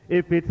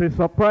 If it's a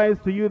surprise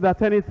to you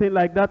that anything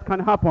like that can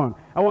happen,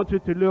 I want you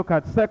to look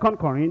at 2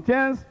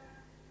 Corinthians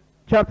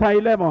chapter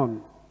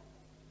 11.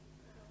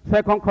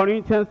 2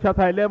 Corinthians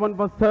chapter 11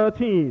 verse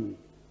 13.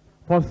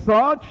 For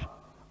such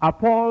are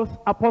false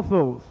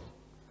apostles,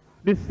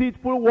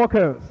 deceitful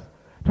workers,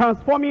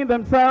 transforming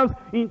themselves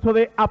into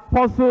the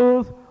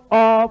apostles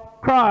of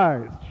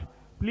Christ.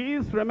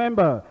 Please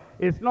remember,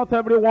 it's not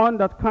everyone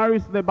that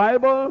carries the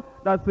Bible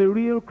that's a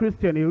real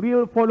Christian, a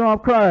real follower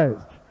of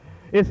Christ.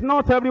 It's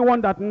not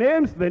everyone that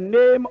names the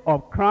name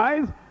of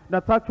Christ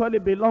that actually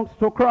belongs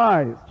to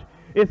Christ.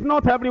 It's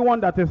not everyone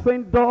that is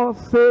saying, thus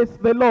says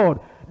the Lord,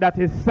 that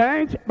is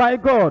sent by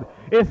God.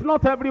 It's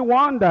not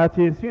everyone that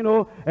is,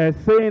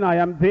 saying, I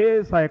am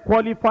this, I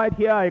qualified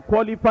here, I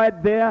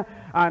qualified there,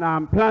 and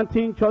I'm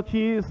planting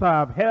churches,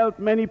 I've helped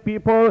many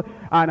people,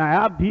 and I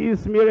have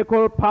this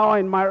miracle power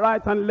in my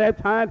right and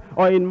left hand,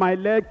 or in my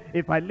leg.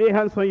 If I lay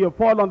hands on you,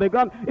 fall on the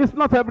ground. It's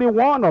not every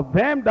one of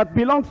them that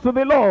belongs to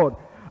the Lord.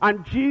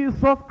 And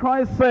Jesus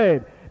Christ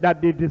said that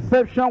the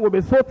deception will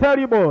be so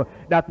terrible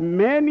that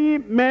many,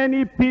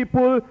 many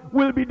people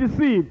will be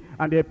deceived.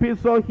 And the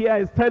epistle here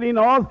is telling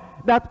us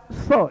that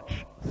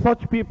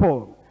such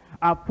people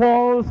are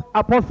false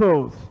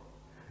apostles,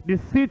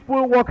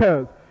 deceitful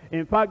workers.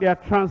 In fact, they are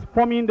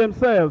transforming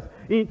themselves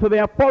into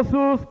the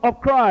apostles of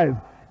Christ.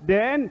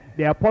 Then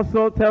the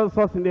apostle tells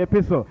us in the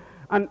epistle,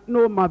 and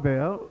no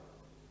marvel,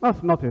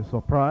 that's not a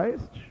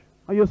surprise.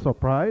 Are you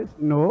surprised?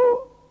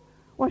 No.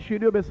 Why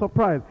should you be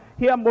surprised?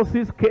 Here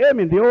Moses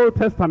came in the Old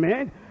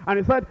Testament and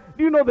he said,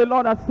 do you know the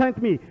Lord has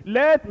sent me?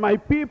 Let my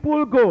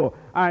people go.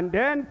 And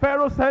then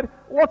Pharaoh said,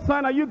 what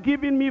sign are you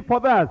giving me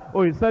for that?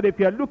 Oh, he said, if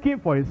you're looking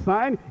for a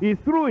sign, he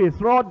threw his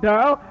rod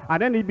down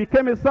and then it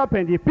became a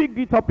serpent. He picked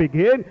it up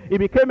again, it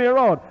became a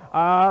rod.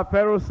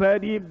 Pharaoh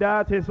said, if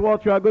that is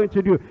what you are going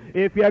to do,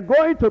 if you are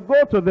going to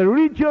go to the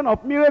region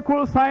of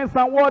miracles, signs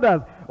and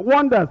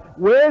wonders,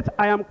 wait,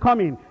 I am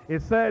coming. He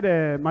said,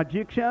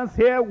 magicians,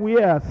 here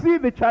we are. See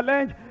the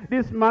challenge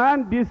this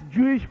man, this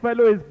Jewish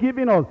fellow is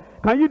giving us.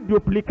 Can you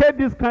duplicate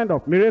this kind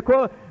of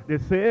miracle? They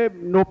say,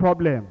 no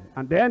problem.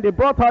 And then they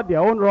brought out their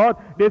own rod.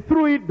 They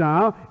threw it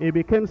down. It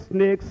became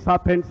snakes,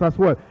 serpents as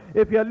well.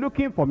 If you're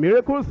looking for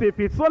miracles,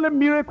 if it's only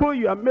miracle,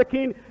 you are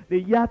making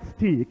the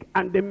yardstick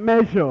and the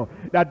measure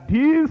that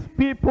these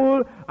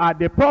people are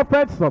the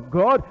prophets of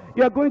God,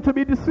 you are going to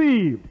be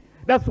deceived.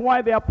 That's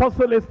why the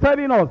apostle is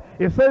telling us.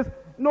 He says,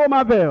 no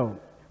marvel,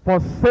 for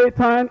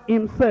Satan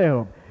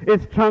himself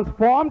is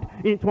transformed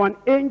into an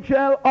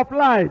angel of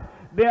light.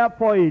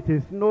 Therefore it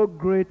is no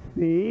great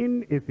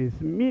thing if his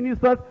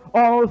ministers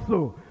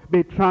also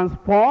be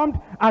transformed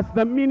as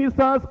the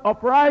ministers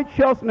of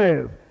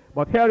righteousness.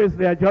 But here is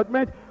their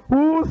judgment,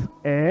 whose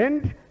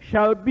end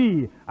shall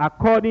be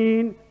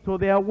according to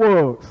their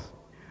works.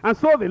 And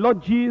so the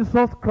Lord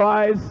Jesus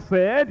Christ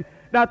said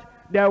that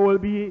there will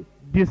be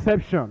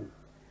deception.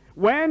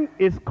 When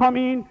it's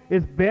coming,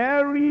 is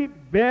very,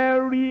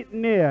 very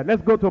near.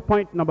 Let's go to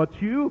point number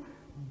 2.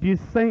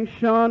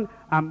 Dissension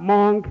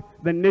among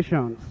the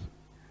nations.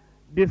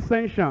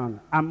 Dissension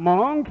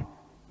among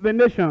the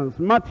nations.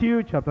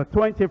 Matthew chapter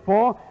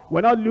 24.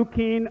 We're now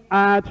looking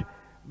at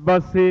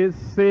verses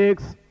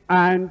 6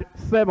 and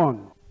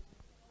 7.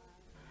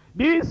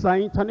 These are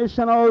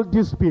international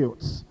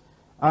disputes.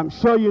 I'm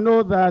sure you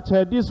know that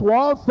this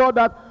world thought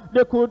that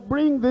they could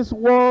bring this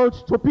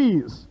world to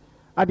peace.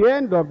 At the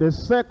end of the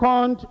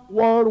Second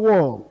World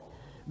War,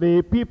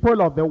 the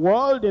people of the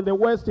world, in the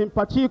West in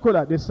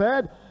particular, they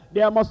said,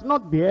 there must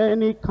not be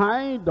any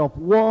kind of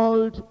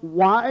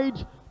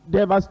worldwide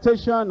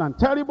devastation and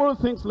terrible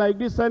things like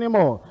this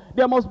anymore.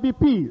 There must be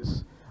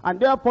peace. And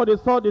therefore they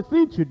thought the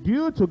thing to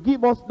do to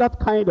give us that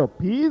kind of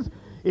peace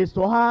is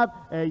to have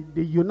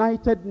the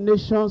United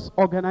Nations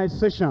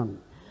organization.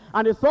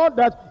 And they thought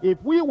that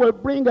if we will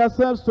bring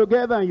ourselves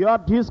together and you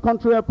have this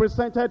country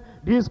represented,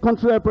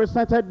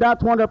 that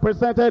one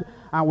represented,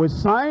 and we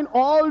sign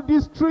all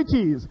these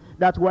treaties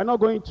that we're not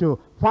going to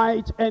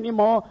fight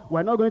anymore,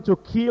 we're not going to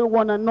kill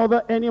one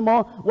another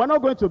anymore, we're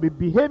not going to be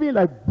behaving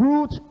like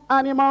brute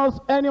animals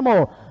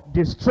anymore,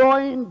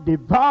 destroying,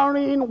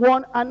 devouring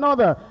one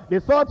another. They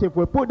thought if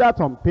we put that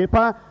on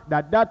paper,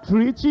 that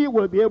treaty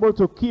will be able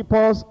to keep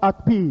us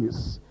at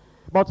peace.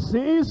 But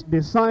since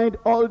they signed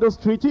all those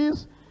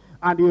treaties,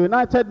 and the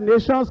United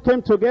Nations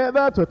came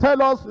together to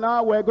tell us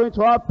now we're going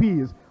to have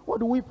peace, what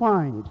do we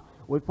find?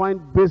 We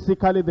find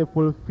basically the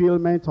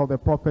fulfillment of the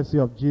prophecy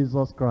of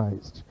Jesus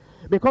Christ.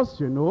 Because,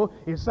 you know,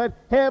 he said,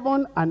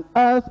 heaven and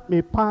earth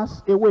may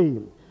pass away,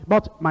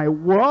 but my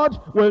word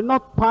will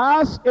not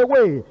pass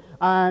away.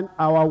 And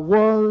our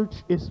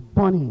world is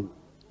burning.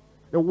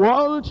 The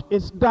world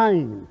is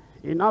dying.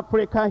 In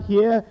Africa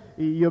here,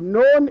 you've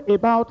known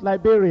about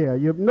Liberia,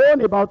 you've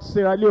known about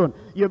Sierra Leone,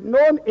 you've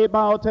known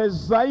about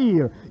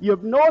Zaire,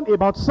 you've known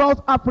about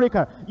South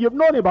Africa, you've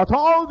known about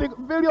all the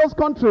various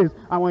countries.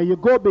 And when you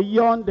go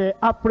beyond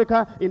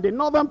Africa, in the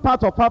northern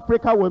part of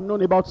Africa, we've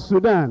known about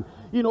Sudan.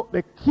 You know,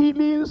 the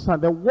killings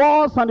and the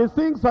wars and the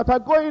things that are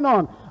going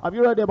on. Have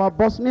you read about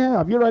Bosnia?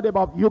 Have you read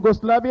about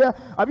Yugoslavia?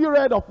 Have you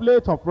read of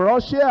late of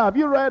Russia? Have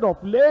you read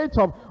of late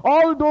of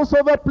all those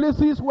other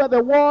places where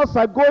the wars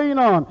are going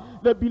on?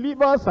 The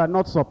believers are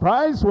not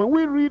surprised when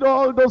we read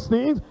all those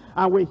things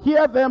and we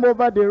hear them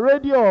over the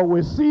radio or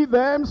we see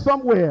them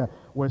somewhere.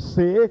 We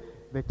say,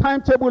 the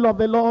timetable of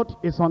the Lord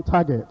is on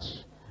target.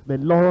 The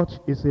Lord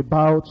is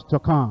about to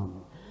come.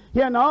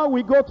 Here now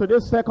we go to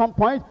this second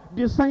point,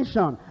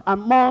 dissension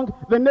among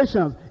the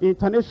nations,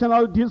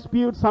 international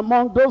disputes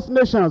among those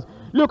nations.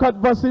 Look at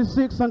verses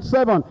 6 and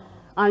 7.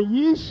 And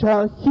ye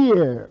shall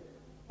hear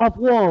of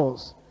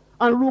wars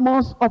and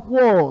rumors of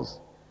wars.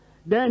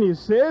 Then he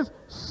says,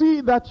 see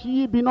that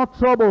ye be not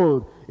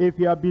troubled. If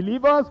you are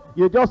believers,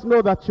 you just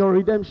know that your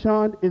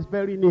redemption is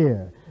very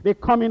near. The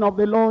coming of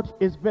the Lord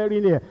is very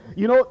near.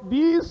 You know,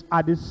 these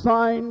are the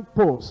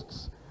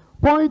signposts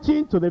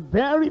pointing to the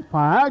very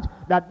fact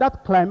that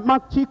that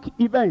climactic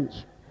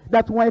event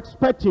that we're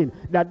expecting,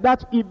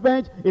 that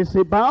event is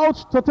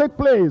about to take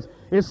place.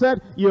 He said,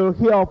 you'll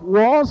hear of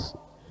wars,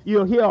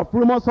 you'll hear of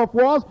rumors of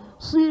wars.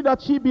 See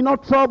that ye be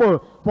not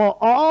troubled, for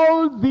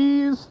all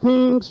these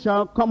things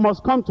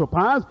must come to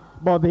pass,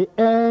 but the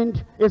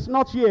end is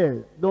not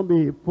yet. Don't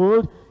be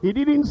fooled. He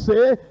didn't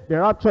say the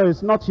rapture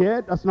is not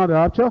yet. That's not the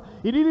rapture.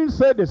 He didn't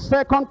say the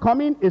second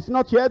coming is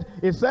not yet.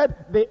 He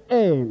said the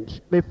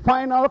end, the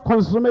final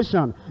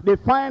consummation, the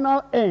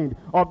final end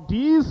of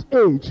this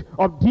age,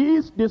 of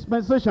this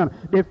dispensation,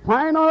 the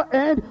final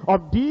end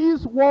of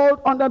this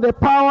world under the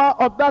power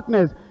of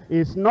darkness.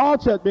 It's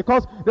not yet,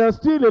 because there are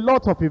still a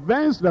lot of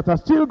events that are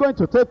still going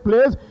to take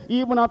place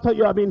even after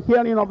you have been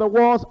hearing of the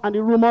wars and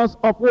the rumors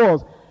of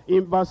wars.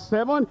 In verse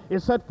 7,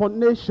 it said, for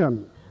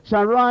nation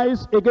shall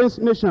rise against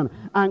nation,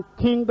 and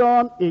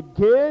kingdom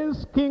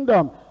against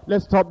kingdom.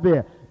 Let's stop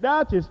there.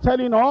 That is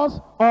telling us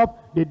of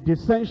the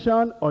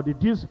dissension or the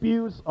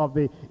disputes of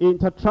the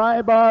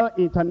intertribal,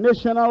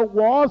 international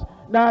wars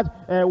that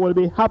will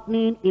be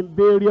happening in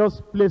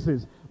various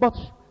places. But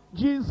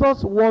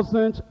Jesus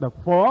wasn't the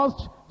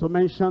first to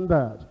mention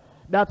that.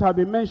 That have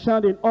been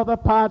mentioned in other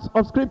parts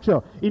of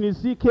Scripture. In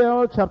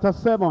Ezekiel chapter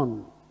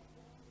 7.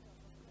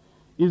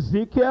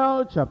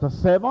 Ezekiel chapter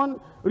 7,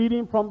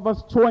 reading from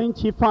verse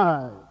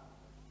 25.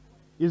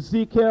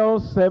 Ezekiel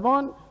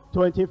 7,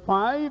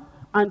 25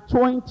 and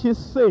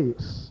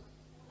 26.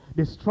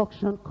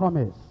 Destruction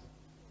cometh,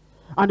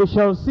 and they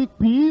shall seek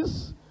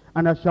peace,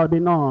 and there shall be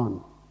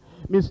none.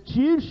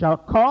 Mischief shall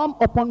come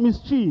upon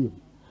mischief,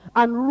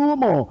 and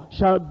rumor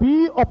shall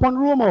be upon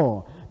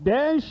rumor.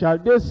 Then shall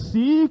they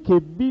seek a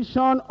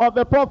vision of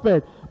the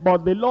prophet,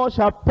 but the Lord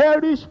shall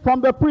perish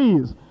from the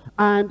priest,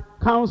 and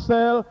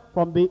counsel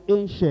from the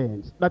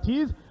ancients. That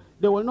is,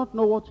 they will not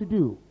know what to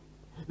do.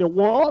 The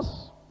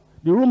wars,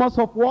 the rumors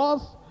of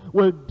wars,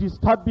 will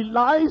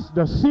destabilize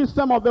the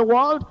system of the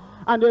world,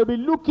 and they'll be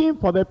looking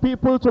for the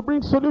people to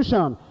bring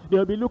solution.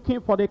 They'll be looking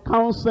for the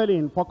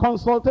counseling, for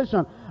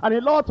consultation, and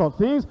a lot of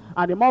things.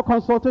 And the more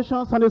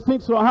consultations and the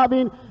things we're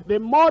having, the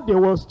more they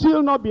will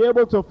still not be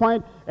able to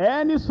find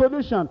any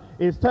solution.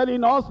 It's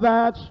telling us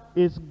that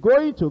it's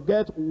going to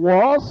get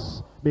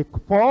worse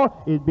before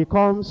it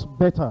becomes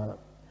better.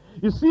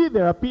 You see,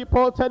 there are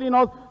people telling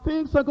us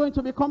things are going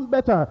to become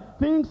better.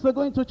 Things are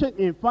going to change.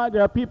 In fact,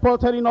 there are people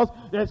telling us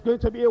there's going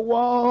to be a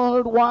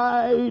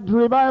worldwide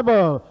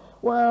revival.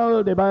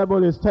 Well, the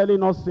Bible is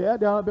telling us here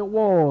there will be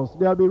wars.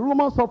 There will be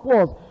rumors of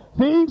wars.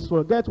 Things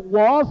will get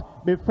worse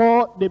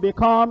before they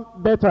become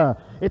better.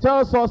 It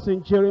tells us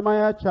in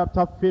Jeremiah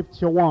chapter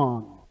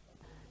 51.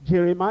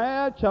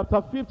 Jeremiah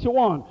chapter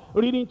 51,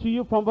 reading to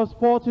you from verse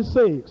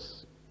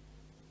 46.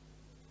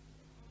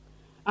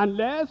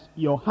 Unless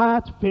your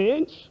heart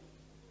faint,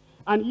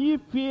 and ye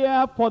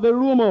fear for the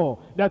rumor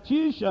that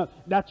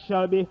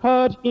shall be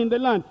heard in the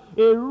land.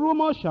 A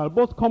rumor shall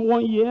both come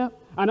 1 year,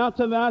 and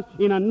after that,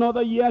 in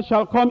another year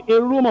shall come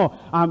a rumor,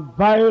 and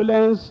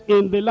violence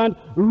in the land,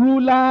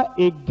 ruler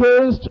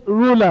against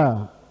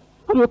ruler.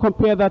 How do you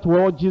compare that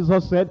with what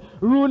Jesus said?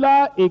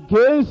 Ruler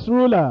against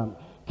ruler,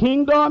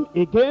 kingdom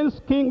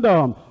against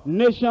kingdom,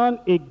 nation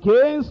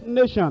against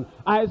nation.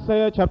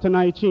 Isaiah chapter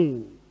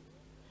 19.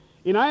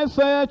 In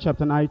Isaiah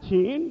chapter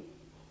 19,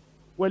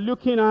 we're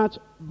looking at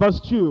verse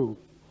 2.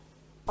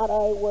 And I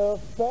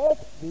will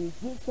set the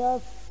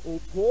Egyptians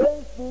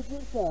against the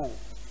Egyptians.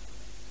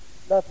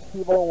 That's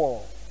civil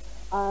war.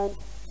 And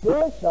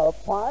they shall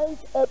fight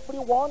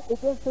everyone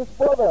against his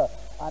brother,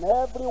 and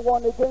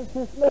everyone against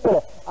his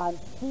neighbor, and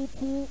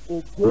city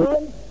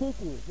against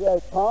city. Here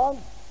it comes,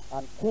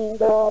 and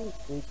kingdom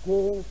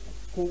against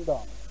kingdom.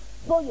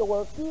 So you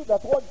will see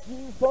that what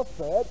Jesus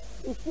said,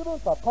 it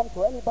shouldn't have come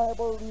to any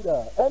Bible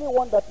reader.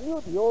 Anyone that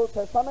knew the Old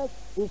Testament,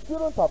 it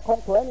shouldn't have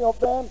come to any of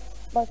them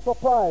by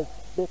surprise,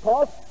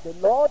 because the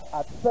Lord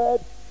had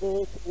said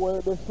it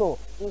will be so.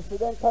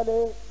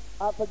 Incidentally,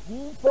 after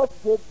Jesus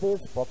gave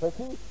this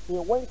prophecy, he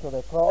went to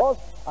the cross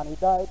and he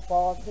died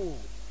for our sins.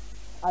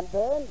 And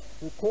then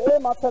he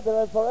came after the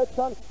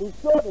resurrection. He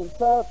showed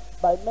himself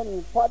by many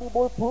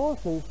infallible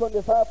proofs to his own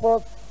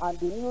disciples, and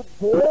they knew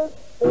this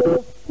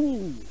is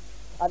he.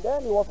 And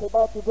then he was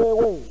about to go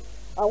away.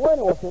 And when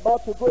he was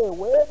about to go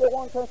away, they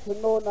wanted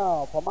to know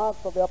now, from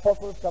Acts of the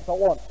Apostles chapter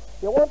 1,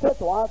 they wanted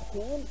to ask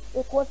him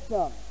a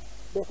question,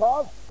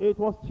 because it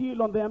was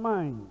still on their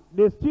mind.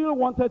 They still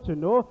wanted to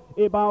know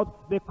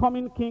about the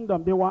coming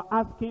kingdom. They were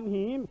asking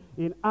him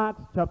in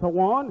Acts chapter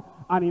 1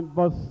 and in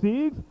verse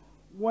 6,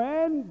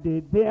 when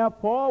they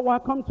therefore were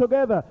come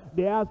together,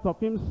 they asked of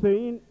him,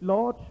 saying,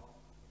 Lord,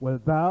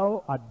 wilt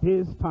thou at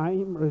this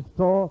time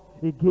restore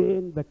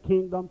again the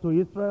kingdom to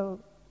Israel?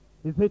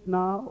 Is it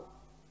now?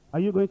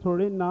 Are you going to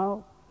reign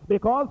now?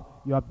 Because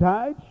you have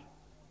died,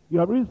 you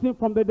have risen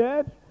from the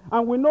dead,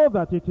 and we know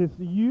that it is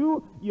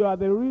you are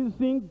the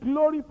risen,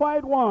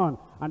 glorified one.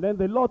 And then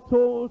the Lord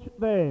told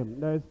them,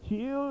 there is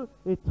still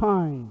a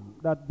time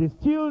that they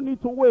still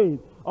need to wait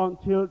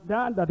until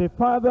that the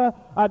Father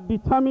had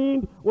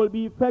determined will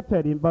be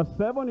effected. In verse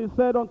 7, he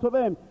said unto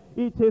them,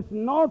 it is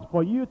not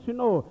for you to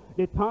know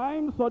the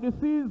times or the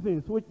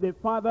seasons which the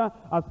Father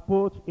has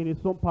put in his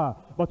own power.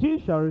 But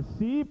ye shall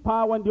receive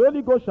power when the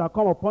Holy Ghost shall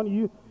come upon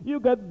you. You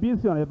get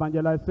busy on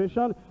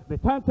evangelization. The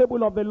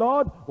timetable of the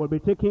Lord will be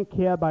taken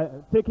care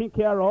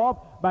of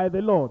by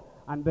the Lord.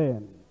 And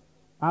then,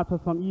 after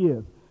some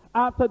years,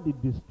 after the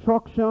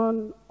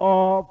destruction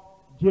of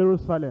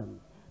Jerusalem.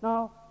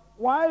 Now,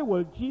 why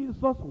will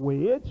Jesus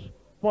wait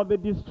for the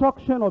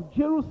destruction of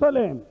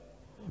Jerusalem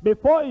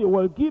before he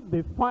will give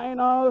the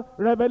final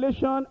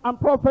revelation and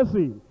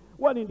prophecy?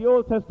 Well, in the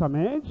Old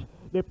Testament,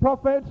 the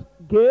prophets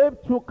gave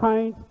two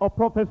kinds of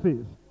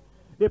prophecies.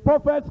 The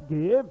prophets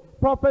gave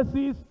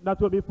prophecies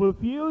that will be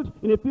fulfilled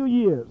in a few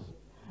years.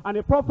 And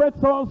the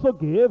prophets also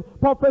gave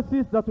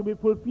prophecies that will be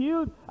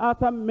fulfilled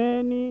after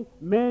many,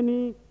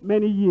 many,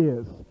 many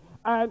years.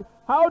 And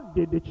how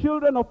did the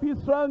children of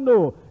Israel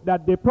know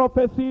that the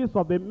prophecies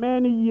of the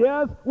many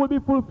years will be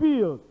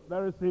fulfilled?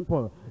 Very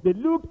simple. They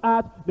looked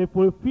at the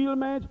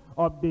fulfillment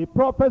of the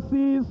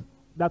prophecies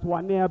that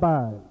were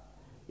nearby.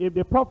 If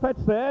the prophet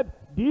said,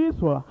 this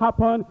will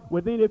happen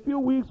within a few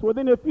weeks,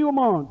 within a few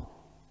months,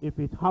 if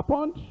it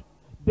happened,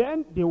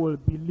 then they will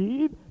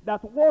believe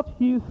that what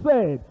he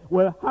said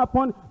will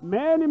happen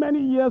many,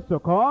 many years to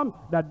come,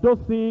 that those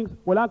things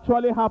will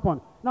actually happen.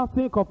 Now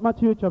think of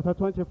Matthew chapter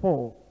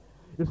 24.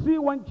 You see,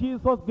 when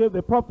Jesus gave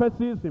the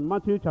prophecies in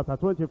Matthew chapter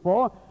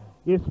 24,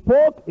 he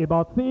spoke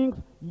about things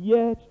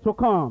yet to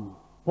come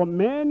for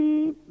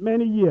many,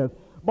 many years.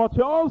 But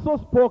he also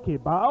spoke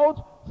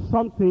about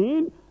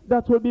something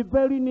that will be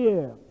very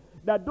near,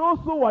 that those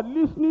who are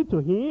listening to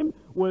him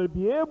will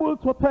be able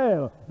to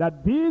tell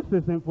that this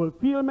is in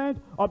fulfillment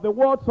of the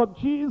words of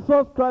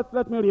Jesus Christ.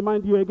 Let me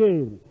remind you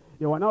again.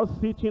 They were now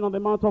sitting on the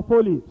Mount of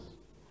Olives,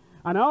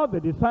 and now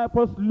the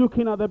disciples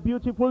looking at the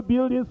beautiful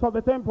buildings of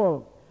the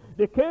temple.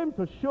 They came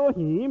to show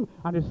him,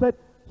 and he said,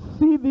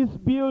 see these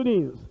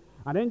buildings.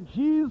 And then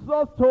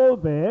Jesus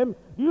told them,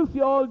 you see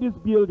all these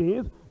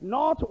buildings,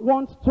 not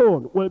one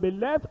stone will be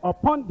left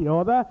upon the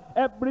other.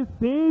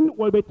 Everything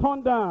will be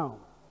torn down.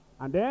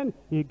 And then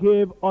he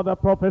gave other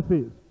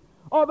prophecies.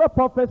 Other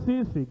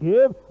prophecies he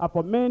gave are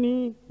for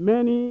many,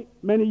 many,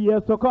 many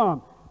years to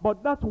come.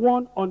 But that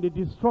one on the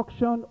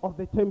destruction of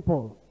the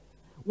temple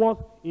was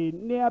a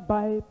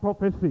nearby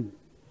prophecy.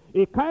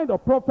 A kind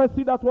of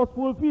prophecy that was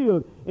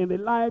fulfilled in the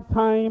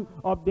lifetime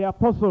of the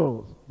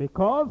apostles.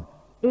 Because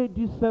AD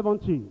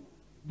 70,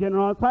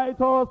 General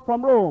Titus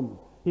from Rome,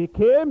 he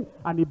came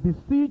and he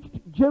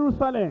besieged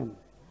Jerusalem.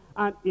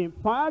 And in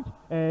fact,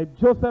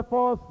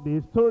 Josephus,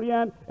 the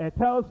historian,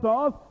 tells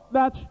us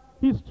that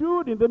he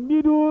stood in the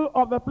middle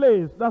of the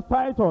place, that's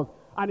Titus,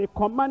 and he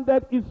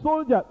commanded his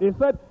soldiers. He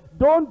said,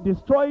 don't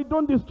destroy it,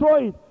 don't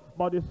destroy it.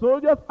 But the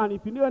soldiers, and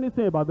if you knew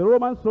anything about the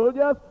Roman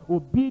soldiers,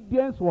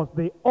 obedience was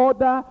the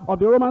order of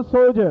the Roman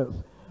soldiers.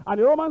 And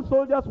the Roman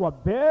soldiers were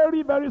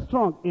very, very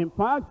strong. In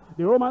fact,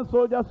 the Roman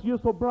soldiers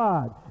used to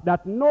brag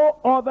that no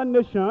other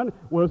nation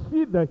will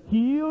see the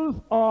heels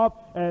of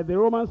the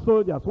Roman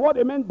soldiers. What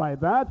they meant by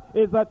that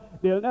is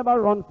that they'll never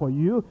run for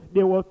you.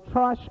 They will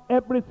trash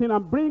everything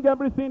and bring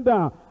everything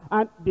down.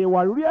 And they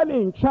were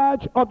really in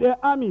charge of their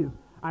armies.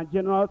 And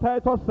General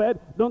Titus said,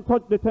 don't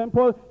touch the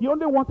temple. He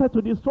only wanted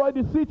to destroy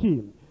the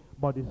city.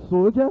 But the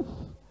soldiers,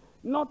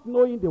 not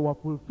knowing they were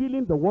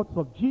fulfilling the words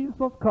of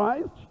Jesus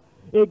Christ,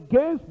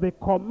 against the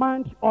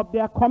command of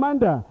their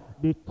commander,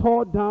 they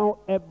tore down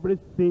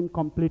everything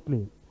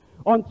completely.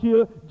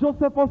 Until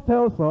Josephus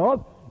tells us,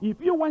 if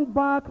you went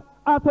back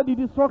after the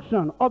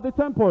destruction of the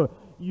temple,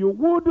 you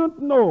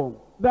wouldn't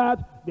know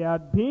that there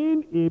had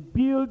been a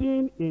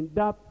building in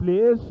that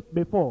place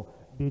before.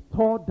 They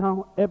tore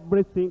down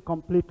everything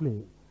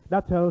completely.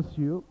 That tells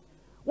you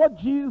what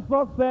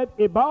Jesus said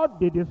about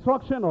the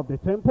destruction of the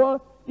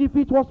temple, if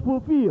it was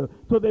fulfilled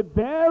to the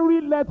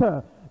very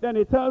letter, then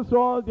it tells you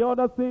all the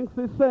other things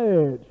he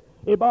said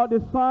about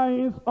the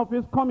signs of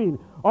his coming.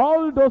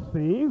 All those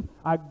things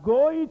are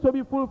going to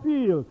be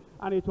fulfilled.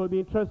 And it will be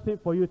interesting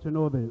for you to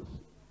know this,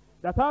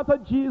 that after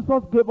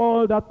Jesus gave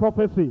all that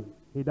prophecy,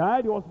 he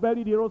died, he was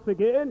buried, he rose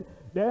again,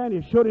 then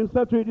he showed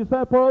himself to his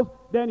disciples,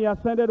 then he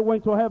ascended,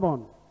 went to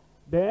heaven.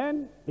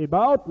 Then,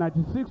 about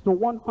 96 to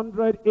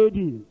 100 AD,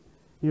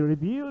 he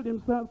revealed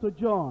himself to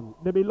John,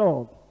 the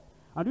beloved.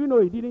 And you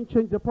know, he didn't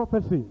change the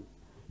prophecy.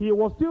 He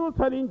was still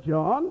telling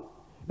John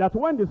that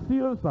when the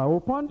seals are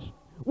opened,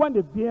 when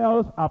the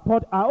veils are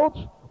poured out,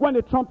 when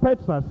the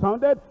trumpets are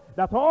sounded,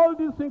 that all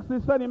these things he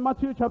said in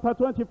Matthew chapter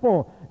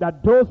 24,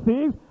 that those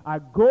things are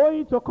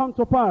going to come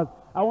to pass.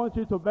 I want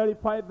you to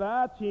verify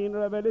that in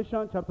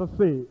Revelation chapter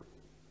 6.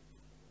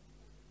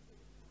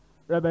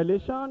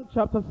 Revelation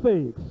chapter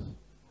 6.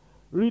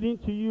 Reading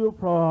to you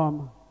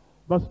from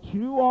verse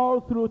 2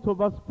 all through to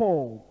verse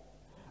 4.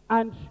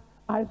 And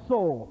I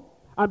saw,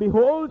 and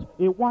behold,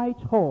 a white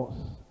horse,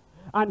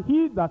 and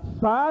he that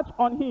sat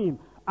on him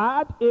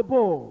had a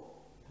bow,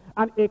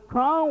 and a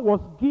crown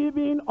was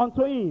given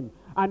unto him,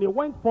 and he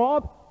went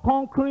forth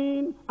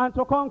conquering and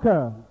to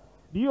conquer.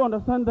 Do you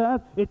understand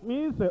that? It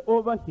means that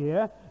over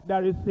here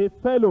there is a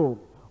fellow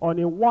on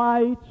a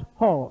white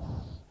horse.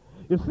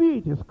 You see,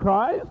 it is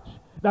Christ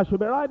that should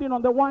be riding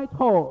on the white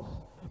horse,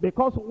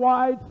 because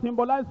white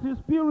symbolizes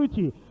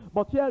purity.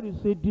 But here is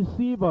a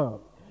deceiver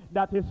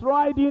that is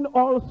riding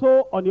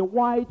also on a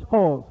white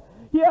horse.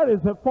 Here is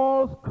the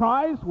false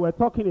Christ we're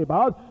talking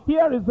about.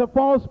 Here is the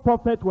false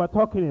prophet we're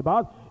talking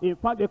about. In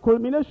fact, the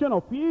culmination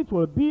of it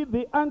will be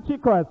the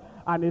Antichrist.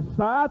 And he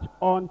sat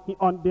on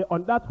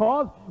that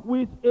horse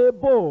with a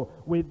bow,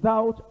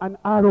 without an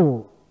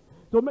arrow.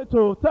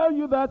 To tell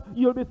you that,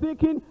 you'll be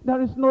thinking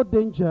there is no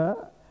danger.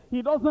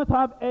 He doesn't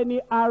have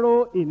any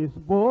arrow in his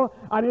bow,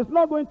 and he's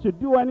not going to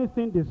do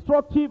anything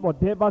destructive or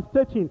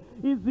devastating.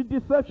 It's the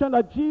deception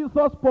that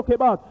Jesus spoke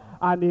about.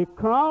 And a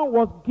crown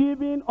was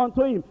given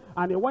unto him,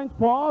 and he went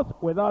forth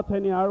without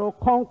any arrow,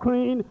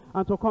 conquering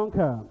and to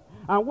conquer.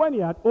 And when he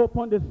had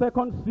opened the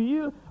second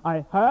seal,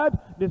 I heard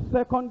the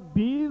second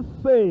beast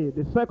say,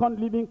 the second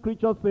living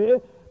creature say,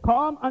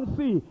 come and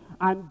see.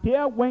 And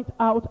there went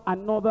out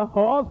another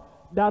horse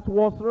that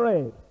was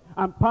red,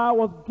 and power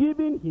was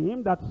given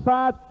him that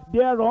sat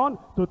thereon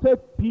to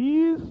take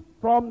peace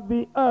from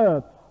the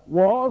earth.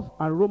 Wars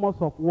and rumors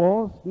of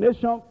wars,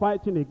 nation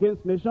fighting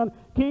against nation,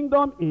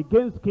 kingdom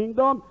against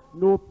kingdom,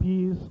 no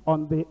peace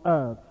on the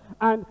earth.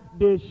 And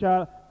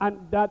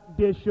that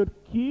they should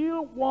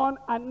kill one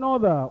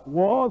another,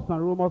 wars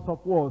and rumors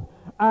of wars.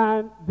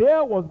 And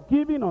there was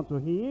given unto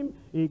him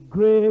a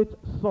great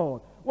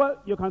sword.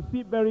 Well, you can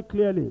see very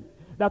clearly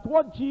that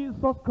what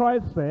Jesus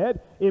Christ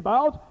said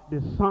about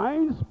the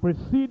signs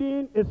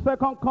preceding a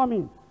second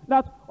coming,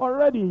 that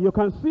already you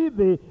can see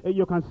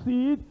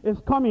it is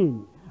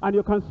coming. And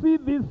you can see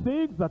these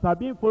things that are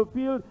being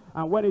fulfilled,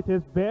 and when it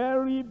is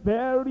very,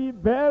 very,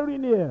 very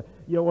near,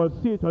 you will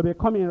see it will be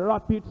coming in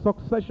rapid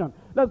succession.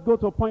 Let's go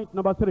to point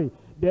number 3.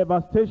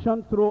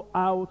 Devastation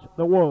throughout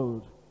the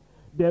world.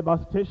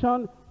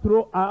 Devastation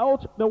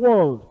throughout the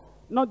world.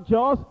 Not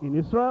just in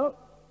Israel,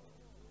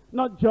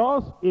 not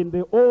just in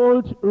the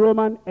old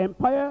Roman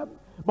Empire,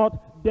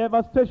 but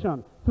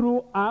devastation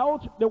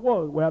throughout the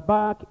world. We're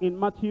back in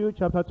Matthew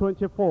chapter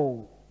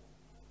 24.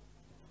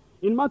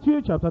 In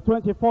Matthew chapter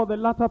 24, the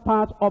latter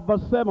part of verse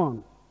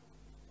 7,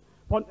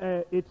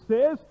 it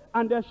says,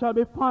 and there shall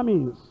be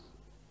famines,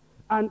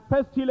 and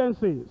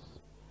pestilences,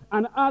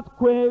 and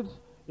earthquakes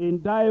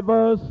in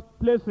divers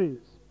places.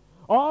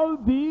 All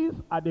these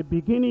are the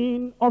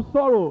beginning of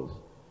sorrows.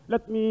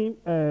 Let me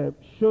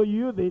show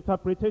you the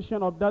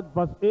interpretation of that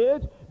verse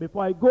 8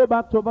 before I go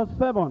back to verse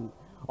 7.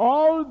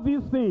 All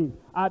these things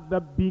are the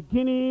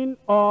beginning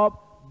of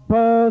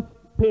birth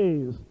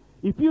pains.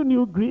 If you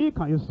knew Greek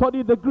and you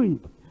studied the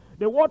Greek,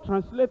 the word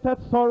translated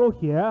sorrow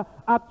here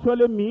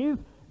actually means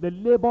the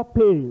labor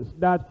pains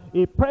that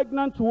a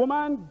pregnant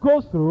woman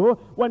goes through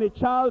when a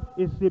child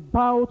is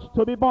about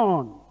to be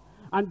born.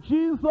 And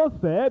Jesus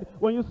said,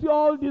 when you see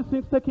all these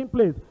things taking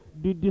place,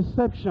 the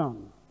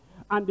deception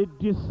and the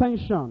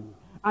dissension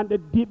and the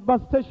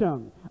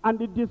devastation and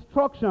the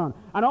destruction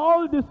and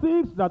all the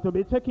things that will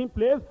be taking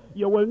place,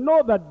 you will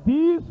know that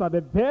these are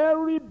the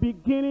very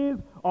beginnings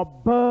of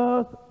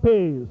birth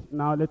pains.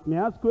 Now let me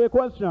ask you a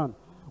question.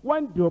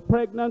 When do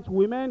pregnant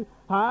women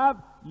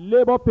have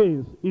labor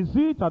pains? Is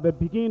it at the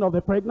beginning of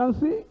the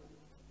pregnancy?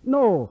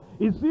 No.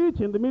 Is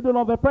it in the middle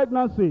of the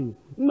pregnancy?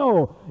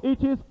 No.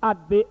 It is at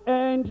the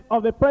end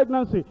of the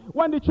pregnancy.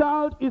 When the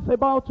child is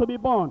about to be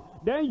born,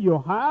 then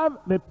you have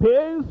the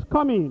pains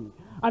coming.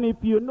 And if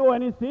you know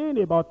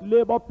anything about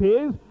labor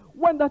pains,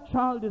 when that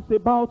child is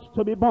about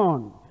to be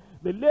born,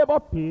 the labor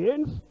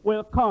pains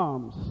will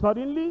come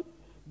suddenly,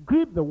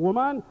 grip the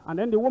woman, and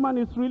then the woman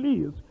is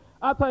released.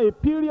 After a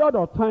period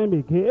of time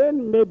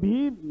again,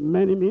 maybe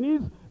many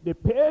minutes, the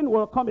pain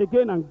will come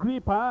again and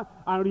grip her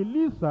and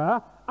release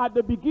her. At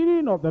the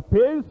beginning of the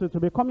pains, it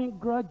will be coming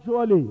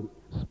gradually,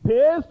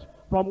 spaced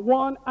from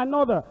one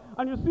another.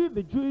 And you see,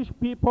 the Jewish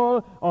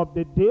people of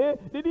the day,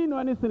 they didn't know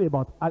anything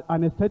about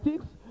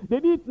anesthetics. They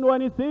didn't know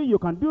anything you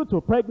can do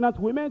to pregnant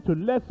women to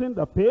lessen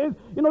the pains.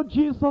 You know,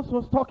 Jesus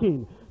was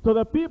talking to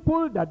the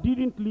people that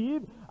didn't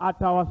live at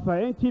our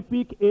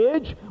scientific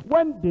age,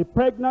 when the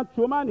pregnant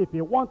woman, if he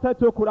wanted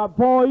to, could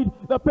avoid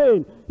the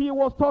pain. He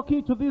was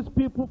talking to these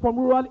people from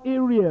rural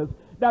areas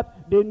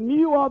that they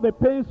knew how the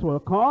pains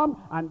will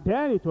come, and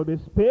then it will be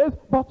spaced.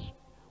 But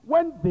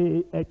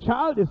when a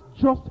child is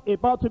just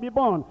about to be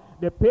born,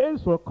 the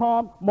pains will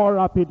come more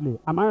rapidly.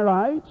 Am I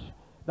right?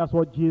 That's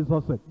what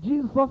Jesus said.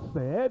 Jesus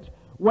said,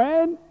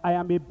 when I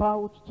am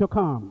about to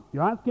come.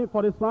 You're asking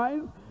for the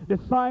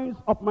signs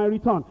of my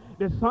return,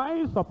 the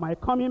signs of my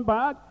coming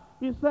back.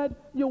 He said,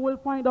 you will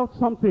find out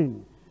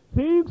something.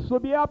 Things will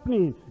be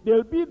happening. There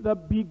will be the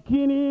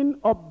beginning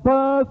of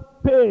birth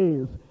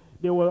pains.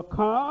 They will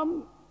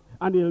come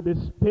and they will be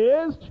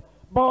spaced.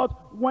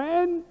 But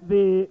when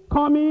the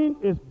coming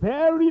is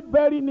very,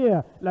 very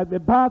near, like the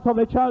birth of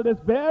the child is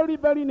very,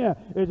 very near,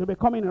 it will be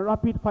coming in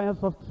rapid fire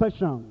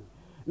succession.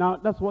 Now,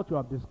 that's what you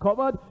have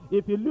discovered.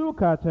 If you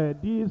look at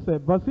these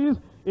verses,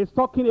 it's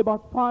talking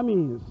about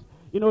famines.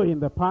 You know, in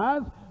the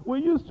past,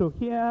 we used to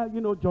hear,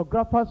 you know,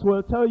 geographers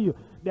will tell you,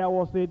 there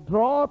was a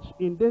drought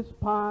in this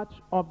part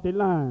of the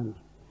land.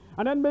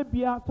 And then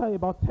maybe after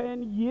about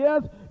 10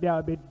 years, there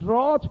will be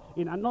drought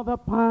in another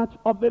part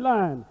of the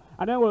land.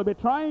 And then we'll be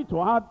trying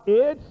to have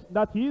aids,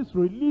 that is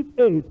relief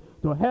aid,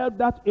 to help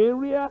that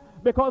area,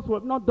 because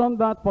we've not done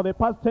that for the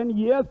past 10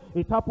 years.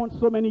 It happened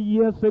so many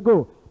years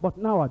ago. But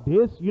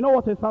nowadays, you know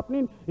what is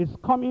happening? It's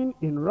coming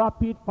in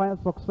rapid fire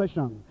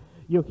succession.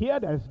 You hear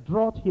there's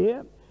drought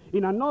here.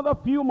 In another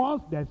few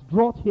months, there's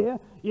drought here.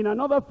 In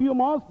another few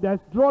months, there's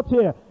drought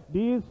here.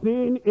 This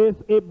thing is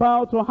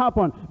about to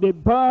happen. The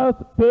birth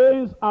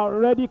pains are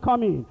already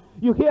coming.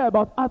 You hear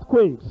about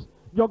earthquakes.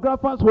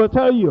 Geographers will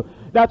tell you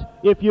that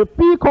if you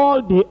pick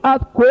all the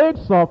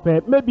earthquakes of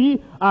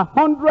maybe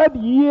 100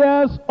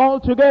 years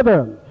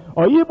altogether,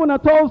 or even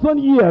 1,000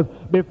 years,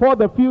 before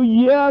the few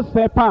years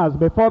pass,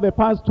 before the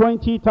past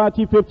 20,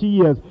 30, 50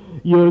 years,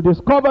 you'll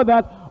discover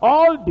that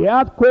all the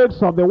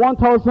earthquakes of the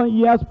 1,000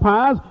 years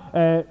past,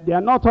 they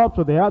are not up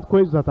to the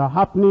earthquakes that are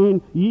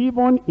happening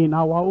even in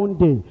our own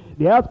day.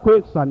 The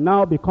earthquakes are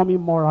now becoming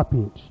more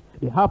rapid.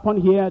 They happen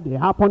here, they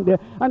happen there,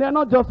 and they're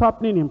not just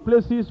happening in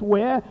places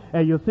where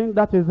you think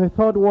that is the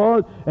third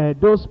world.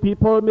 Those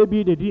people,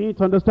 maybe they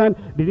didn't understand,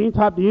 they didn't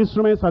have the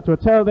instruments that will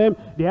tell them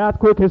the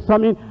earthquake is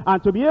coming,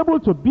 and to be able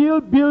to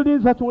build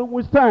buildings that will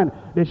withstand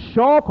the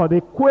shock or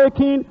the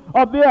quaking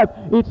of the earth.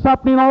 It's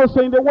happening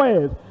also in the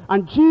West.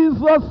 And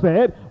Jesus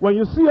said, when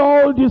you see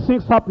all these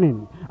things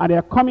happening, and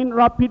they're coming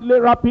rapidly,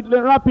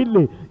 rapidly,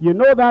 rapidly, you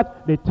know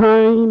that the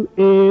time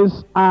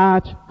is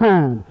at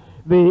hand.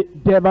 The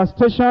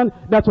devastation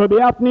that will be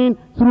happening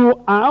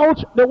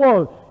throughout the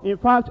world. In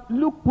fact,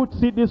 Luke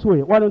puts it this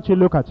way. Why don't you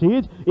look at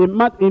it in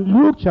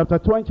Luke chapter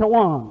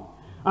 21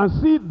 and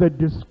see the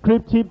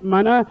descriptive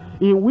manner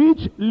in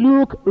which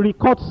Luke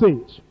records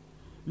it.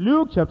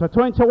 Luke chapter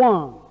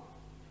 21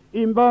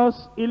 in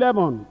verse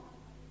 11.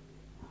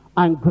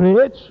 And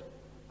great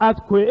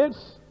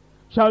earthquakes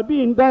shall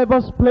be in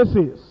diverse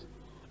places,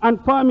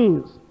 and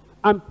famines,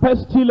 and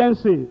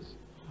pestilences,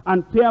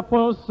 and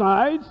fearful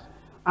sights,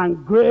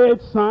 and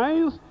great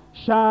signs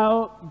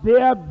shall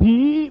there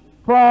be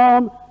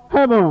from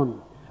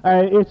heaven.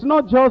 It's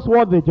not just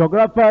what the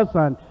geographers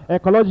and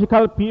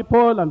ecological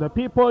people and the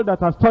people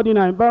that are studying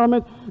our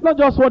environment, not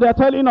just what they're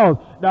telling us,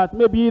 that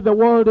maybe the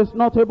world is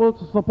not able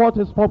to support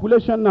its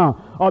population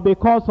now, or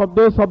because of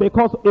this, or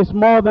because it's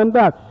more than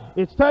that.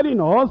 It's telling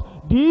us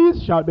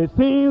these shall be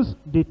things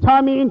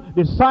determined,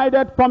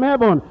 decided from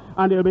heaven,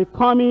 and they'll be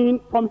coming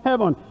from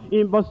heaven.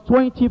 In verse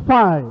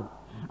 25,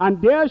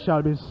 and there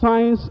shall be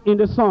signs in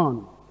the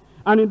sun,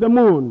 and in the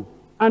moon,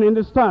 and in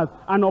the stars,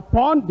 and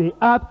upon the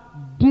earth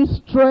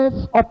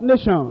distress of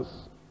nations.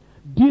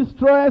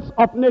 Distress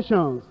of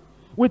nations,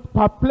 with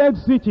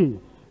perplexity,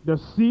 the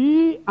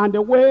sea and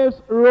the waves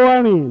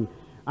roaring,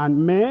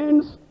 and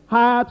men's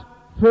heart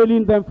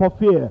failing them for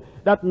fear.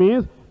 That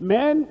means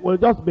men will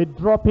just be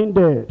dropping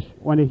dead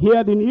when they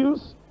hear the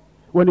news,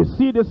 when they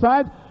see the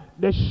sight,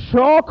 the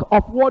shock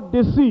of what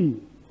they see,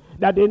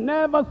 that they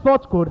never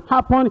thought could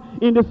happen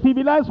in the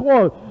civilized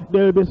world. They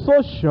will be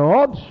so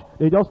shocked,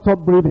 they just stop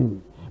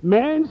breathing.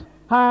 Men's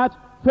heart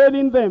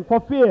failing them for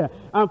fear,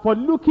 and for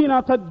looking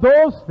after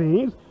those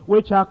things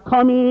which are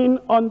coming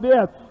on the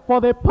earth.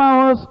 For the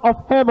powers of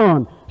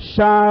heaven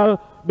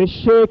shall be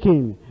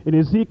shaken. In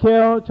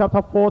Ezekiel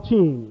chapter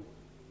 14.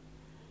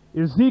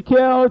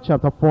 Ezekiel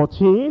chapter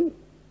 14,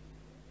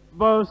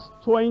 verse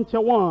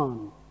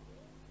 21.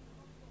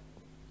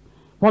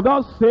 For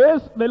thus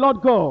says the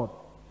Lord God,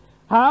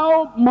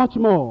 how much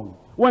more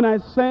when I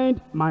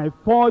send my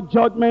 4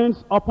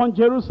 judgments upon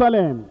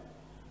Jerusalem.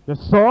 The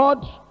sword,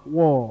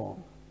 war.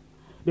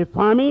 The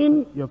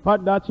famine, you've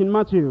heard that in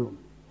Matthew.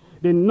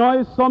 The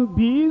noisome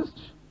beast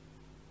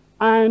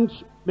and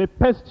the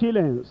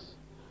pestilence,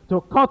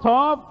 to cut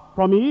off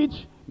from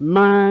each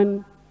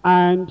man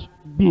and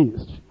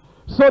beast.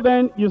 So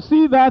then you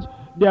see that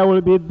there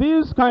will be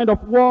this kind of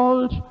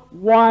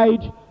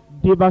worldwide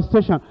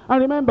devastation.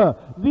 And remember,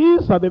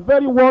 these are the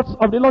very words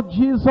of the Lord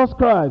Jesus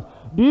Christ.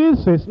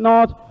 This is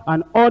not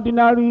an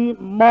ordinary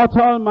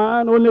mortal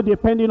man only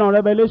depending on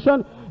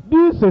revelation.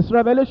 This is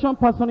revelation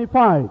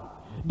personified.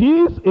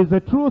 This is the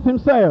truth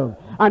himself.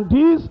 And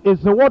this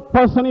is the word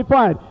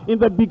personified. In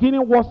the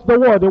beginning was the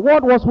Word. The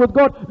Word was with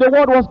God. The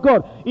Word was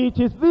God. It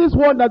is this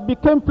Word that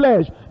became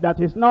flesh that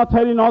is now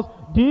telling us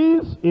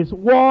this is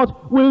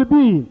what will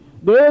be.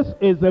 This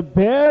is the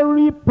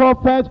very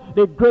prophet,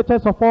 the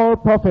greatest of all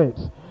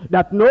prophets,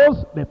 that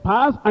knows the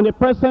past and the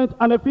present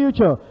and the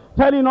future,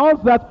 telling us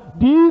that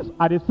these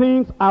are the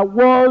things our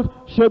world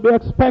should be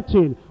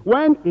expecting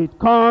when it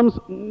comes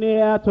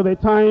near to the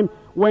time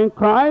when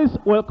Christ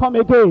will come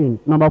again.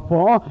 Number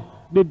 4,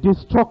 the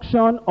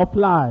destruction of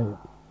life,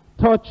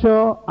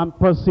 torture and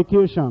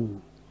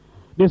persecution.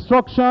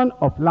 Destruction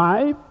of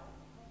life,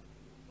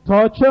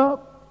 torture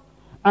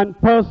and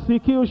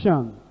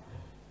persecution.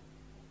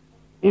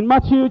 In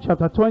Matthew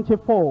chapter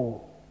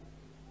 24,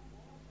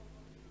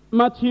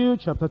 Matthew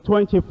chapter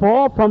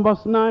 24 from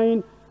verse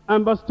 9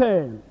 and verse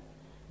 10.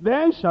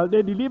 Then shall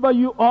they deliver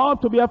you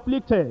up to be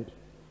afflicted,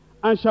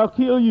 and shall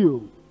kill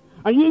you,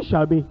 and ye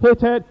shall be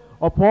hated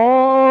of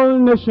all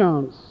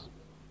nations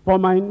for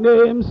my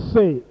name's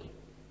sake.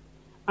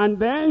 And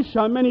then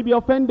shall many be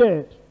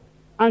offended,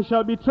 and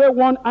shall betray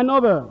one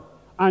another,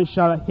 and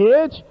shall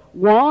hate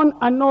one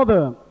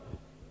another.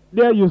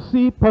 There you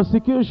see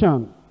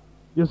persecution,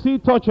 you see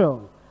torture,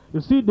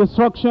 you see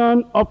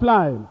destruction of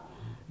life.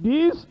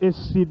 This is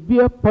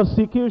severe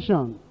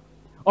persecution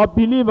of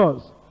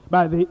believers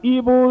by the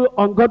evil,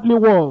 ungodly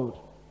world.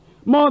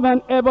 More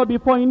than ever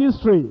before in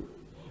history,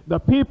 the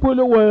people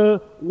who will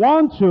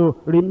want to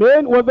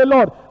remain with the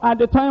Lord at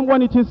the time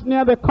when it is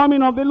near the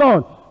coming of the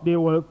Lord, they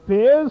will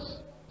face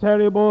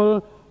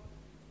terrible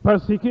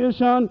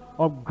persecution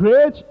of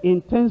great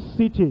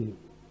intensity.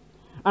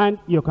 And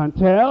you can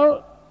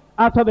tell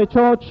after the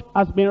church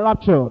has been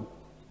raptured,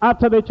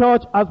 after the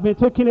church has been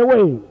taken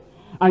away,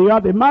 and you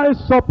have the marriage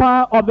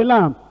supper of the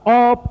Lamb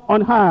up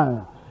on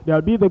high, there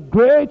will be the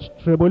great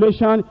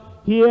tribulation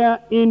here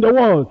in the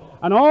world.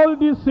 And all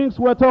these things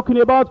we're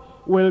talking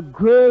about will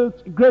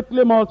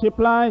greatly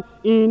multiply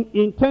in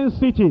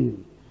intensity.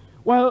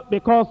 Well,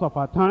 because of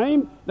our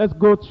time, let's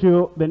go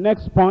to the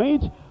next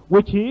point,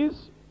 which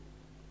is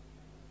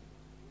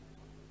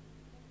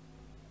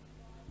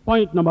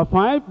point number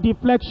 5,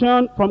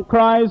 deflection from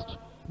Christ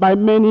by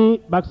many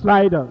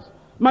backsliders.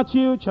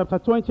 Matthew chapter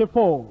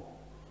 24,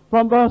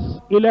 from verse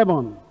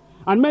 11.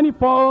 And many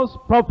false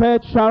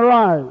prophets shall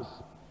rise,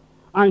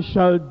 and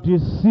shall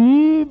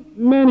deceive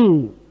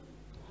many.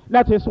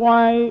 That is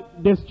why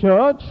this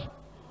church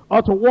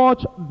ought to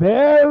watch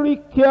very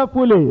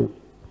carefully.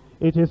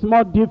 It is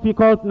more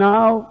difficult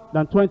now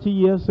than 20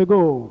 years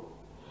ago.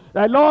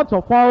 There are lots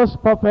of false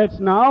prophets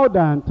now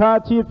than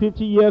 30,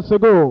 50 years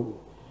ago.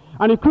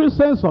 And the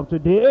Christians of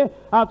today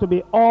have to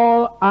be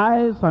all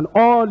eyes and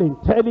all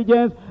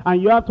intelligence,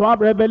 and you have to have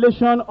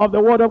revelation of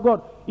the Word of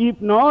God.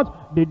 If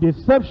not, the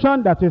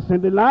deception that is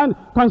in the land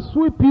can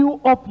sweep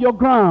you off your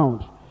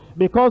ground.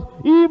 Because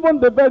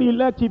even the very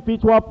elect, if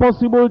it were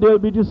possible, they'll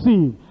be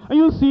deceived. And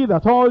you see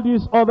that all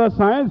these other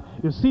signs,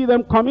 you see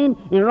them coming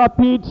in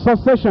rapid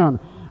succession.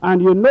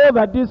 And you know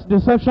that this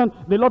deception,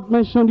 the Lord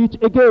mentioned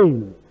it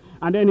again.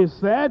 And then he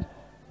said,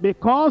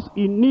 because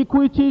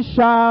iniquity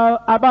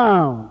shall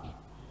abound.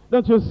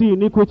 Don't you see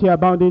iniquity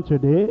abounding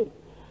today?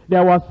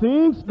 There were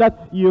things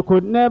that you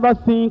could never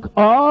think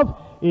of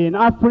in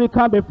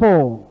Africa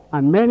before.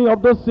 And many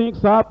of those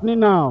things are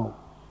happening now.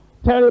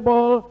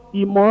 Terrible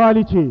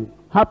immorality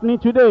happening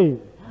today.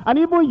 And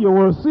even you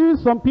will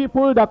see some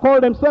people that call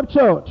themselves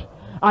church.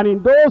 And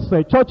in those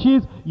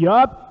churches, you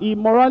have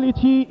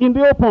immorality in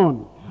the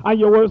open. And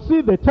you will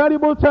see the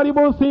terrible,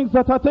 terrible things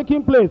that are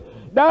taking place.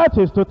 That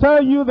is to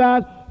tell you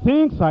that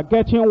things are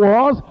getting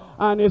worse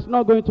and it's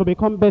not going to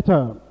become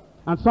better.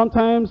 And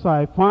sometimes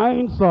I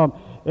find some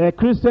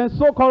Christians,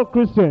 so-called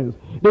Christians,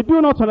 they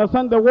do not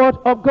understand the Word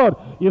of God.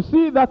 You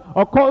see that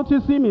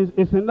occultism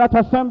is in that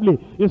assembly.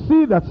 You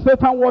see that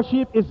Satan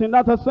worship is in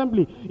that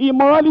assembly.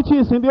 Immorality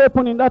is in the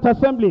open in that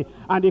assembly.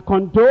 And they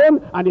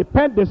condone and they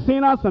pet the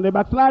sinners and the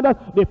backsliders.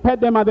 They pet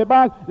them at the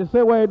back. They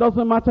say, well, it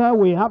doesn't matter.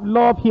 We have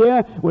love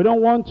here. We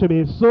don't want to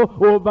be so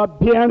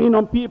overbearing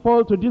on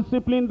people to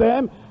discipline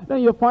them.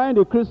 Then you find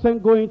a Christian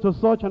going to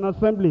such an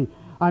assembly.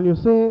 And you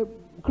say,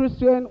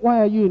 Christian, why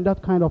are you in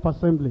that kind of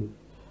assembly?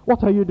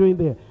 What are you doing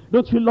there?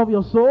 Don't you love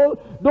your soul?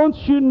 Don't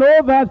you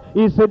know that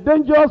it's a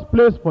dangerous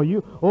place for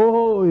you?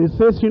 Oh, it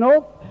says, you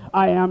know,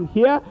 I am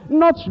here,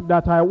 not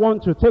that I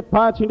want to take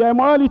part in the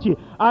immorality.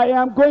 I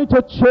am going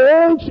to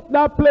change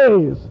that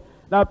place.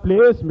 That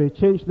place may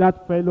change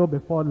that fellow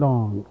before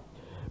long.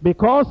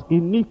 Because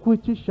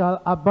iniquity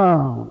shall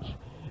abound,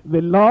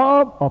 the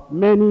love of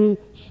many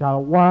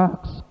shall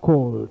wax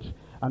cold.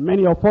 And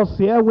many of us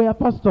here were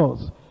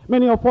pastors.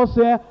 Many of us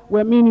here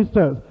were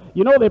ministers.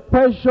 You know the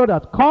pressure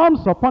that comes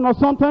upon us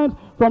sometimes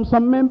from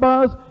some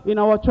members in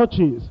our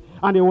churches.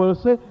 And they will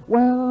say,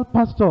 well,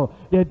 pastor,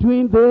 they're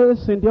doing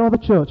this in the other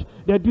church.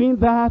 They're doing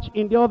that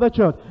in the other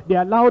church. They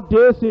allow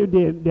this,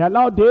 they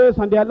allow this,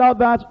 and they allow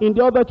that in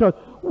the other church.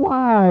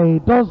 Why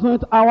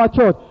doesn't our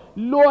church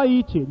lower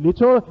it a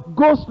little,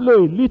 go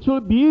slow a little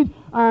bit,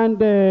 and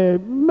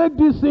make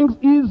these things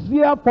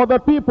easier for the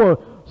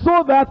people,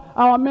 so that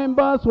our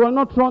members will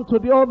not run to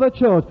the other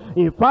church?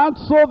 In fact,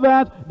 so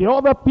that the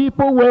other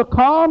people will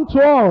come to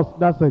us.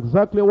 That's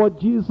exactly what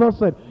Jesus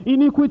said.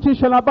 Iniquity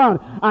shall abound,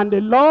 and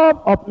the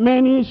love of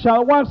many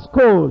shall wax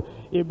cold.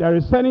 If there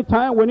is any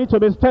time we need to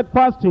be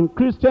steadfast in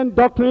Christian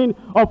doctrine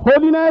of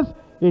holiness,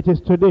 it is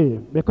today.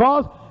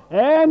 Because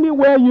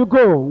anywhere you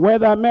go,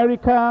 whether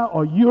America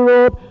or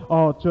Europe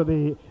or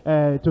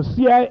to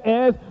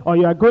CIS, or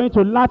you are going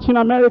to Latin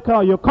America,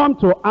 or you come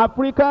to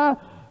Africa,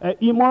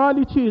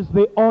 immorality is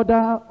the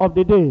order of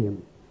the day.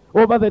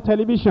 Over the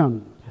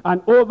television, and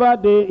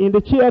in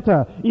the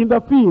theater, in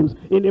the films,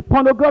 in the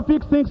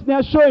pornographic things they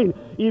are showing.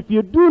 If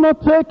you do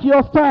not take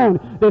your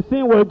stand, the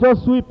thing will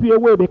just sweep you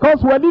away. Because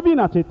we're living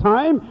at a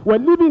time, we're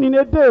living in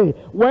a day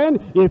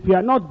when, if you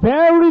are not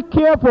very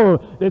careful,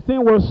 the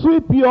thing will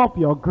sweep you off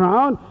your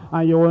ground,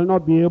 and you will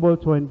not be able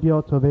to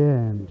endure to the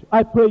end.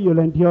 I pray you'll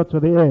endure to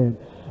the end.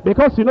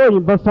 Because you know,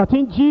 in verse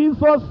 13,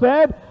 Jesus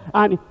said,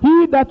 and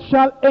he that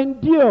shall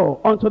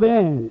endure unto the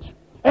end.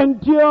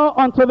 Endure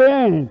unto the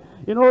end.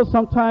 You know,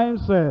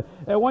 sometimes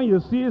when you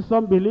see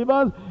some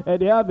believers,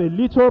 they have a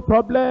little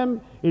problem,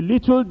 a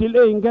little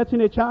delay in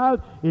getting a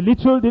child, a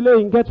little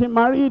delay in getting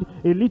married,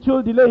 a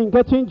little delay in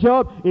getting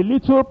job, a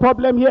little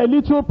problem here, a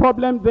little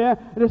problem there.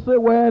 They say,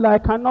 well, I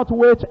cannot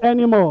wait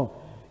anymore.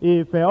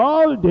 If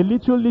all the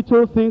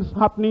little things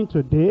happening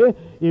today,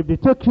 if they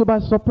take you by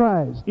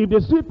surprise, if they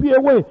sweep you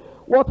away,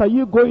 what are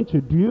you going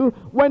to do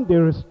when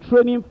the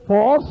restraining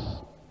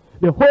force,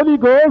 the Holy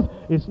Ghost,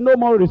 is no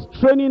more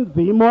restraining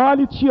the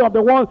immorality of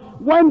the world?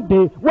 When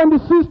the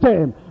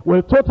system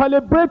will totally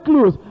break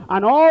loose,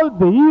 and all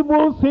the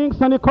evil things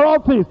and the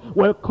corrupt things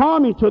will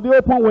come into the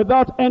open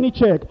without any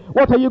check,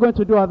 what are you going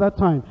to do at that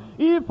time?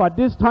 If at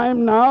this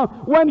time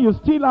now, when you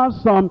still have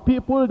some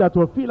people that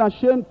will feel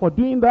ashamed for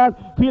doing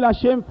that, feel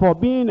ashamed for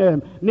being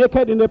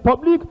naked in the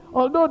public,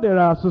 although there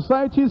are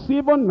societies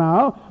even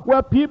now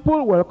where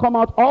people will come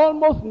out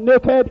almost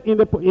naked in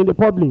the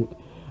public.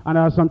 And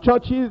there are some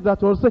churches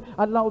that will say,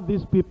 allow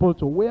these people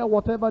to wear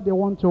whatever they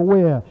want to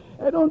wear.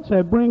 They don't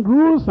bring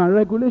rules and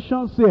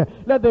regulations here.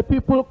 Let the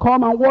people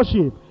come and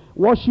worship.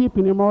 Worship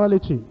in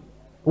immorality.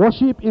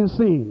 Worship in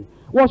sin.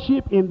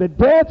 Worship in the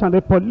death and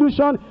the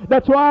pollution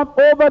that you have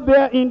over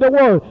there in the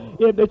world.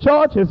 If the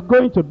church is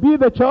going to be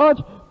the church,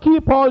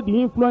 keep all the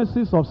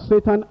influences of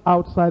Satan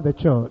outside the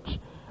church.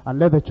 And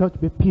let the church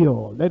be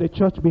pure. Let the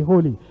church be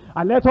holy.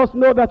 And let us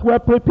know that we're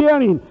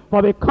preparing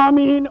for the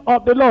coming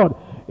of the Lord.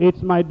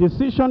 It's my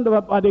decision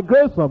that by the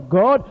grace of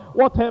God,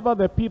 whatever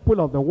the people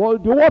of the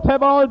world do,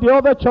 whatever all the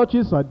other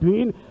churches are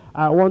doing,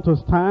 I want to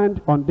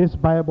stand on this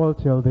Bible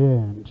till the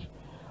end.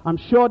 I'm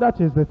sure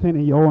that is the thing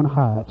in your own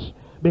heart.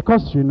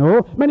 Because, you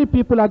know, many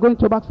people are going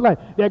to backslide.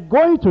 They're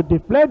going to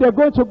deflate. They're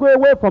going to go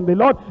away from the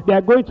Lord. They're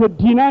going to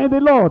deny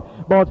the Lord.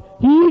 But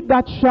he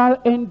that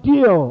shall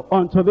endure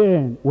unto the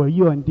end. Will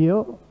you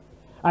endure?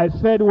 I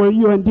said, will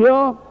you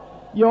endure?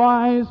 Your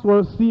eyes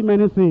will see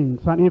many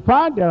things. And in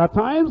fact, there are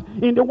times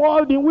in the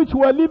world in which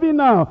we are living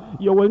now,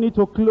 you will need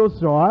to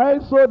close your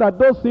eyes so that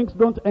those things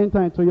don't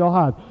enter into your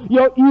heart.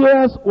 Your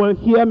ears will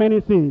hear many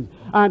things.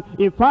 And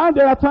in fact,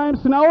 there are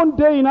times in our own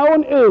day, in our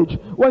own age,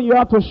 when you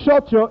have to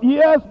shut your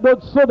ears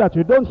so that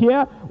you don't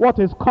hear what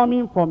is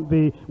coming from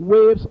the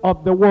waves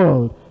of the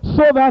world.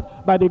 So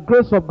that by the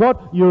grace of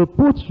God, you'll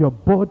put your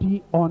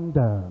body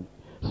under.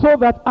 So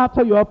that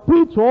after you are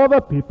preached to other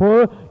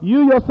people,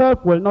 you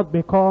yourself will not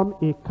become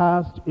a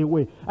cast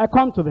away. I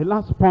come to the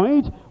last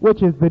point,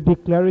 which is the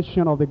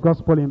declaration of the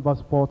gospel in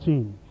verse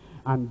 14.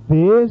 And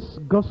this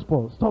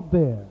gospel, stop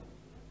there.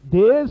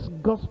 This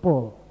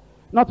gospel,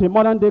 not a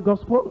modern day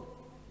gospel,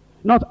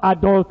 not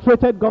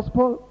adulterated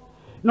gospel,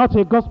 not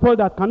a gospel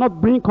that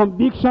cannot bring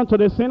conviction to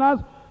the sinners.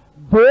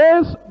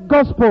 This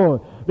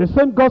gospel, the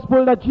same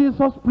gospel that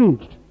Jesus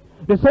preached,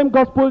 the same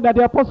gospel that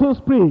the apostles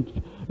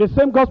preached, the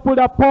same gospel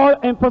that Paul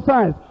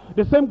emphasized,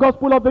 the same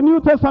gospel of the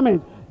New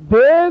Testament.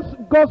 This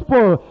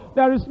gospel,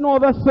 there is no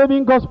other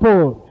saving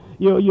gospel.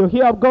 You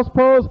hear of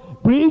gospels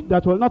preached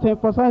that will not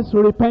emphasize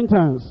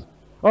repentance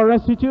or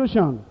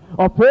restitution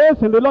or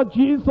faith in the Lord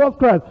Jesus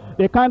Christ.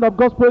 The kind of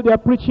gospel they are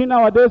preaching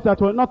nowadays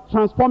that will not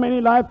transform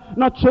any life,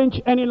 not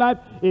change any life.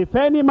 If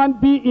any man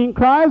be in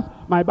Christ,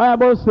 my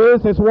Bible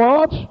says is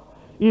what?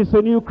 Is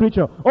a new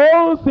creature.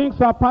 All things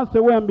are passed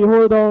away, and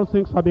behold, all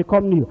things have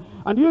become new.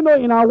 And you know,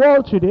 in our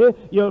world today,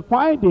 you'll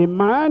find a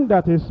man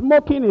that is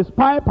smoking his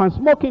pipe and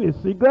smoking his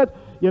cigarette.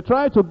 You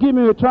try to give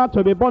him a chance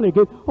to be born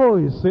again. Oh,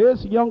 he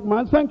says, young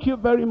man, thank you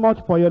very much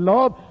for your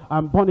love.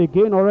 I'm born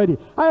again already.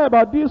 How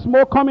about this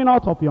smoke coming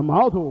out of your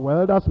mouth? Oh,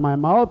 well, that's my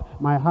mouth.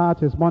 My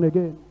heart is born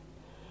again.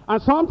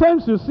 And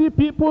sometimes you see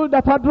people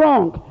that are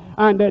drunk,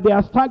 and they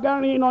are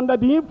staggering under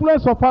the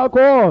influence of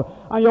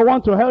alcohol, and you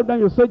want to help them.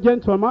 You say,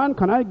 gentleman,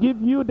 can I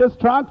give you this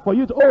tract for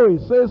you to... Oh, he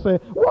says,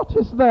 what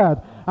is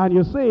that? And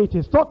you say, it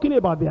is talking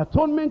about the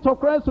atonement of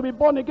Christ to be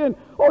born again.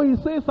 Oh, he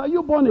says, are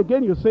you born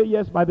again? You say,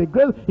 yes, by the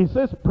grace. He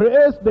says,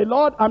 praise the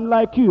Lord, I'm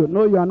like you.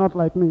 No, you are not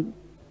like me.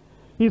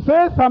 He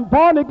says, I'm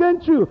born again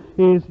too.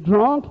 He is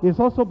drunk, he's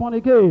also born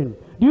again.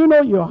 Do you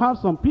know you have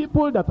some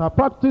people that are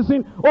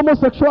practicing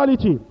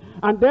homosexuality?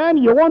 And then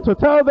you want to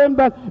tell them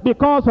that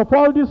because of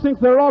all these things,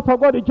 the wrath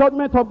of God, the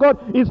judgment of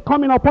God is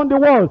coming upon the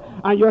world.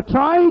 And you're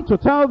trying to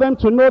tell them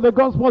to know the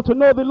gospel, to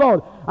know the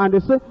Lord. And they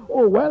say,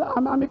 oh, well,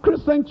 I'm a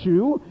Christian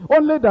too,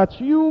 only that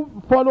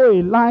you follow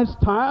a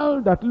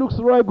lifestyle that looks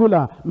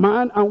regular.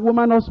 Man and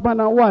woman, husband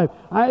and wife.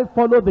 I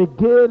follow the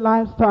gay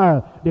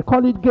lifestyle. They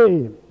call it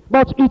gay.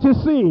 But it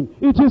is sin.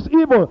 It is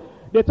evil.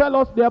 They tell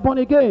us they are born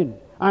again.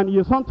 And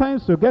you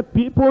sometimes get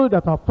people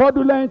that are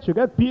fraudulent. You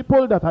get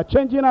people that are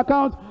changing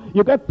accounts.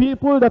 You get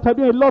people that are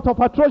doing a lot of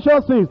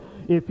atrocious things.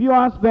 If you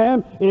ask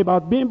them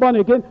about being born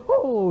again,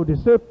 oh, they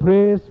say,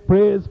 praise,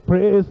 praise,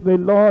 praise the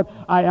Lord,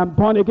 I am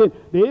born again.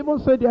 They even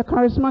say they are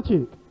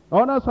charismatic.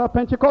 Others are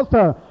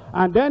Pentecostal.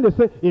 And then they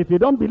say, if you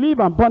don't believe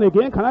I'm born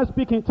again, can I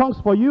speak in tongues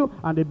for you?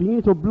 And they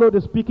begin to blow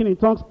the speaking in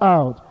tongues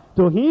out.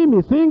 To him,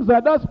 he thinks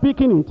that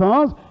speaking in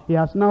tongues, he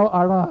has now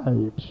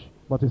arrived.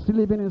 But he's still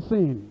living in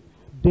sin.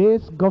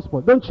 This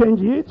gospel, don't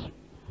change it.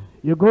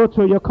 You go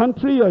to your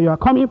country, or you are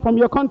coming from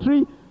your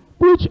country,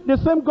 preach the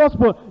same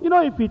gospel. You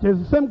know, if it is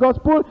the same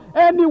gospel,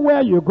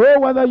 anywhere you go,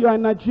 whether you are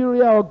in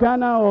Nigeria or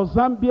Ghana or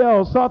Zambia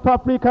or South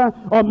Africa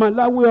or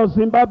Malawi or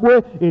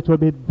Zimbabwe, it will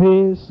be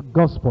this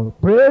gospel.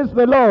 Praise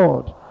the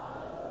Lord.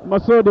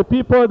 So the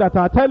people that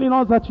are telling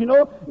us that, you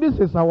know, this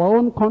is our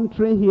own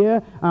country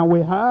here, and we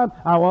have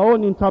our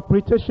own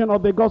interpretation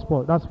of the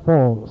gospel, that's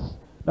false.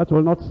 That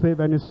will not save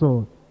any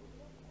soul.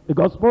 The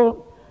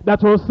gospel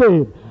that will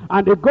save,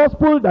 and the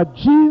gospel that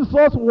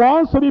Jesus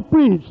wants to be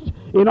preached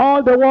in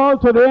all the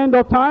world to the end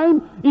of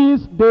time,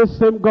 is the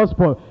same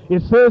gospel.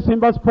 It says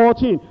in verse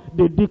 14,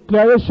 the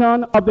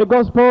declaration of the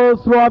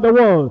gospel throughout the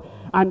world.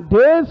 And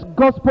this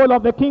gospel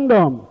of the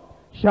kingdom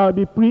shall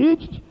be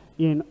preached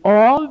in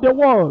all the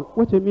world.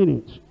 Wait a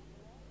minute.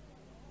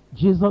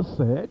 Jesus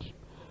said,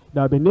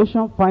 there will be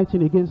nation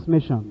fighting against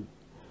nation.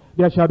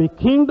 There shall be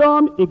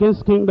kingdom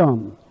against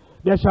kingdom.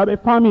 There shall be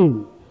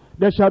famine.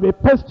 There shall be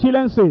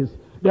pestilences.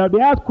 There will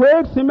be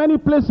earthquakes in many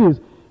places.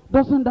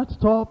 Doesn't that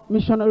stop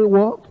missionary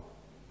work?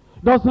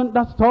 Doesn't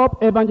that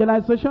stop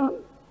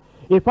evangelization?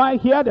 If I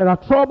hear there are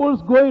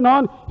troubles going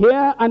on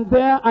here and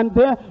there,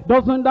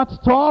 doesn't that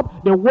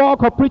stop the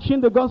work of preaching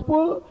the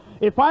gospel?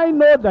 If I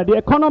know that the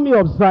economy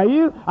of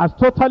Zaire has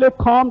totally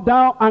calmed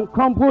down and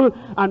crumbled,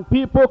 and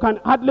people can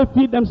hardly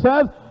feed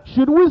themselves,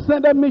 should we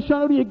send a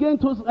missionary again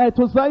to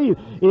Zaire?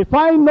 If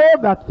I know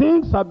that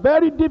things are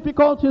very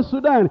difficult in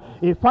Sudan,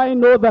 if I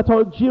know that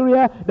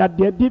Algeria, that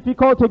they're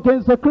difficult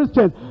against the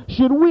Christians,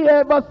 should we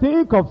ever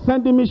think of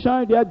sending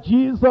missionary there?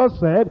 Jesus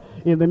said,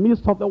 in the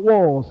midst of the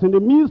wars, in the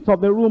midst of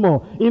the rumor,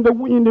 in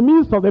the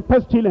midst of the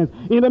pestilence,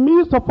 in the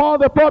midst of all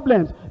the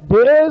problems,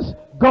 this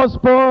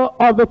gospel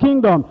of the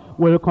kingdom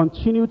will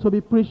continue to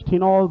be preached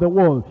in all the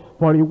world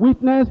for a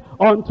witness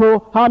unto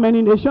how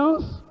many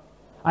nations?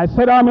 I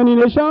said how many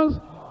nations?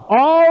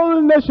 All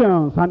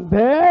nations. And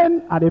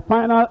then at the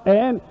final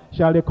end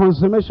shall the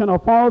consummation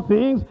of all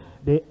things,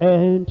 the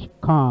end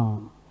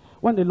come.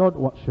 When the Lord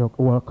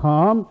will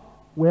come,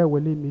 where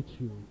will he meet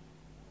you?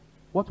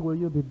 What will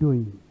you be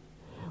doing?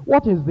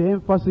 What is the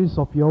emphasis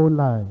of your own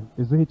life?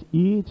 Is it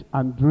eat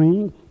and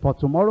drink, for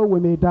tomorrow we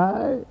may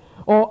die?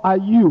 Or are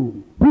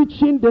you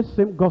preaching the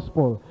same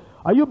gospel?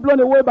 Are you blown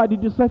away by the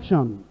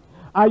deception?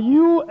 Are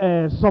you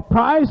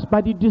surprised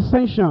by the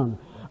dissension?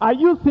 Are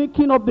you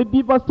thinking of the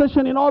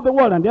devastation in all the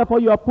world, and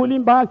therefore you are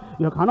pulling back?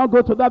 You cannot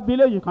go to that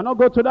village, you cannot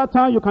go to that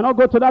town, you cannot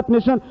go to that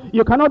nation,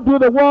 you cannot do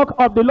the work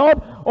of the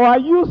Lord? Or are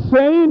you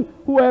saying,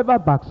 whoever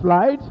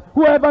backslides,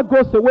 whoever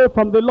goes away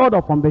from the Lord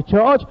or from the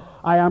church,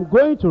 I am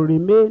going to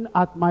remain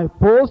at my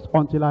post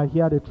until I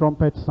hear the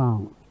trumpet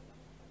sound?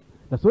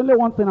 There's only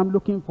one thing I'm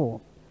looking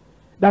for.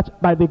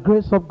 That by the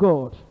grace of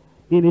God,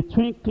 in a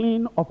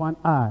twinkling of an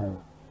eye,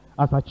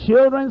 as our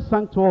children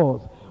sang to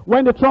us,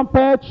 when the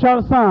trumpet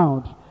shall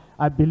sound,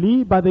 I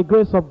believe by the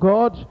grace of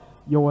God,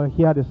 you will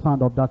hear the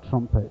sound of that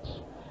trumpet.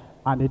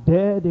 And the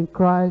dead in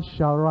Christ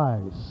shall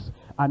rise.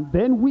 And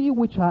then we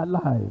which are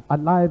alive,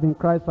 alive in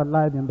Christ,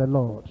 alive in the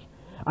Lord,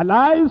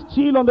 alive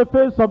still on the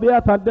face of the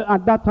earth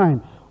at that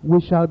time, we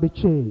shall be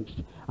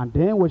changed. And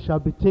then we shall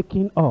be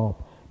taken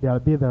up. There will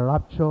be the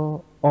rapture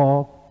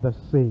of the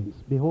saints.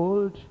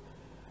 Behold,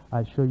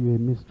 I show you a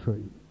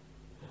mystery.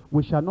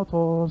 We shall not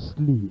all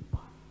sleep,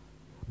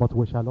 but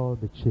we shall all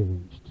be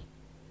changed.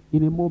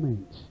 In a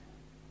moment,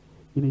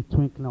 in a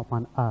twinkling of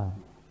an eye,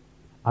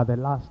 at the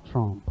last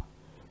trump,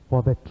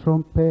 for the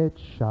trumpet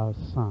shall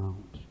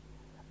sound,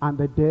 and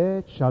the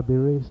dead shall be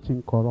raised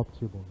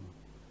incorruptible.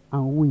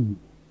 And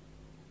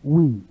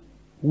we,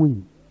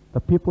 the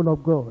people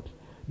of God,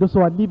 those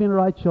who are living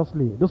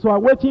righteously, those who are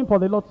waiting for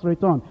the Lord's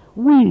return,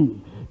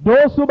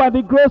 those who by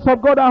the grace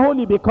of God are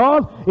holy,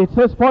 because it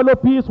says, follow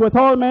peace with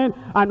all men,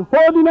 and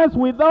holiness,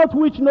 without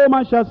which no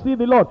man shall see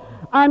the Lord.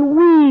 And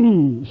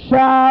we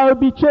shall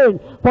be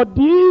changed. For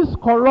this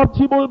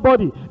corruptible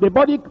body, the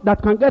body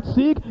that can get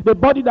sick, the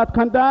body that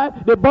can die,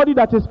 the body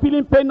that is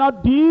feeling pain now,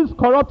 this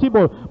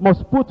corruptible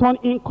must put on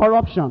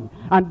incorruption,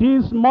 and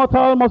this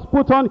mortal must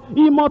put on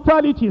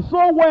immortality.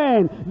 So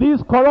when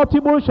this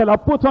corruptible shall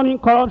have put on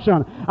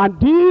incorruption, and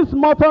this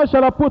mortal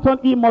shall have put on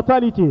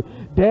immortality,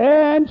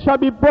 then shall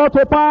be brought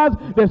to pass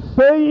the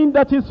saying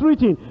that is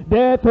written,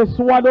 death is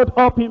swallowed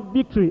up in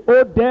victory.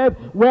 O death,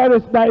 where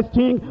is thy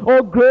sting?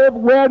 O grave,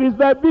 where is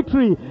thy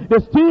victory?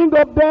 The sting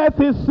of death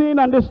is sin,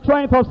 and the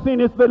strength of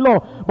sin is the law.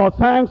 But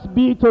thanks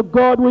be to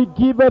God, who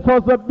giveth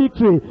us the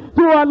victory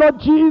through our Lord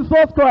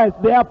Jesus Christ.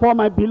 Therefore,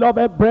 my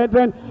beloved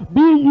brethren,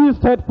 be ye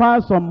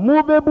steadfast,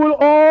 unmovable,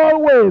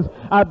 always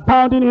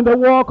abounding in the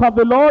work of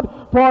the Lord,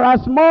 for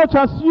as much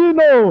as you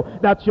know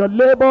that your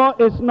labor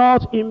is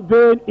not in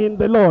vain in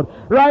the Lord.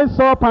 Rise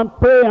up and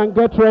pray and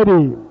get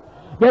ready.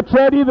 Get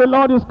ready, the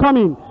Lord is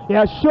coming. He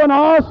has shown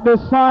us the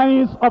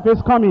signs of his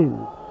coming.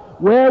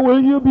 Where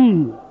will you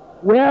be?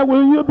 Where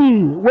will you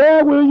be?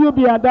 Where will you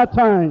be at that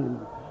time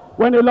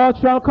when the Lord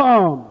shall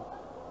come?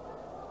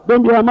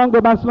 Don't be among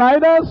the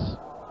backsliders.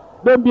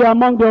 Don't be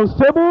among the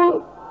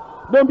unstable.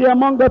 Don't be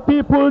among the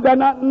people that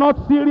are not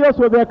serious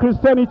with their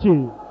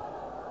Christianity.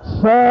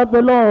 Serve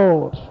the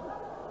Lord.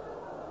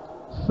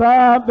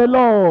 Serve the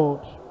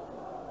Lord.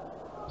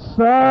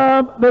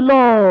 Serve the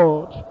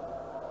Lord.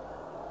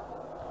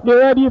 Be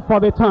ready for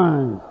the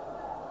time.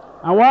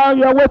 And while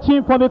you are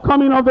waiting for the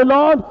coming of the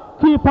Lord,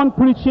 keep on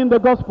preaching the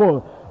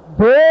gospel.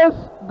 This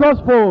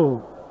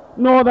gospel,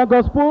 no other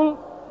gospel,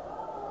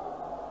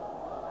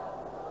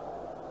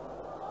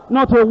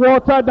 not a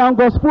watered down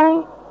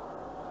gospel,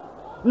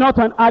 not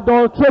an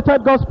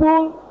adulterated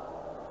gospel,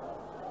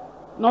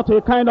 not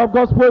a kind of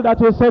gospel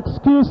that is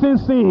excusing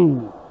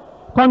sin,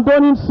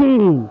 condoning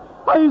sin.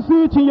 How is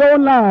it in your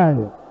own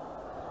life?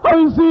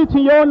 How is it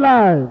in your own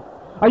life?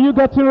 Are you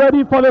getting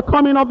ready for the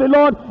coming of the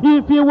Lord?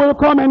 If he will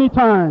come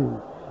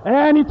anytime,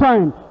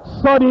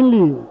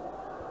 suddenly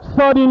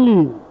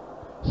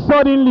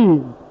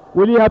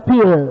will he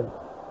appear.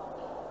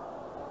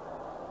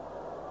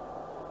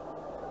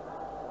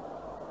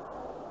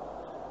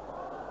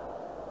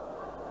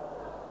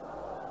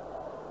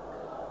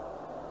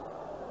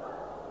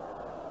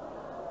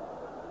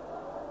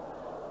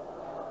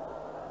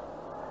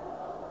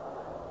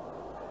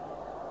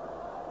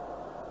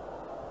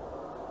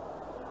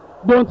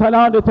 Don't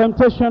allow the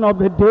temptation of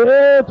the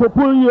day to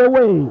pull you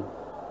away.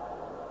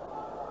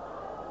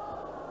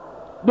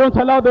 Don't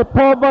allow the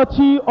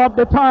poverty of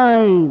the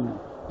time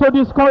to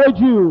discourage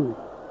you.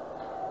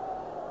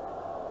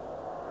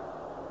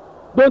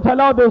 Don't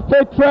allow the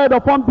hatred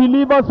of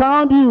unbelievers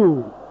around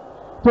you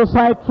to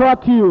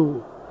sidetrack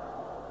you.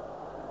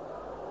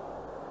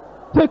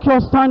 Take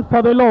your stand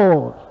for the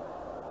Lord.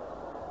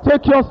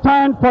 Take your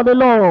stand for the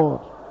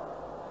Lord.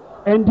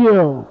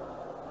 Endure.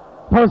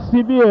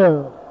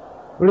 Persevere.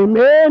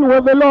 Remain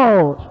with the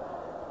Lord.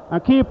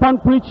 And keep on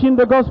preaching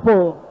the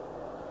gospel.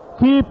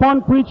 Keep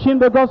on preaching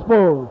the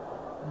gospel.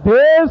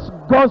 This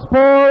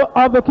gospel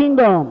of the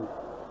kingdom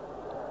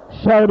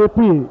shall be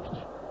preached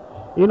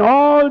in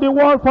all the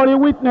world for a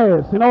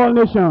witness in all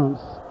nations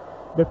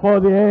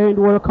before the end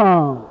will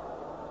come.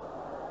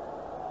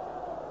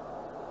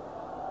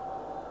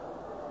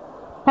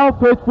 How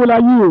faithful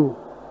are you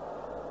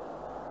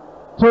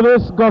to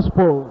this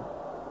gospel?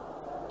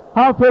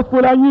 How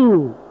faithful are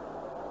you?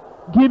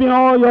 Giving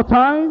all your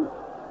time,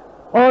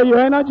 all your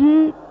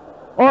energy,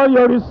 all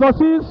your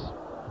resources,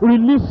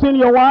 releasing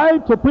your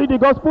wife to preach the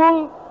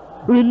gospel,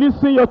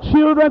 releasing your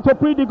children to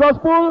preach the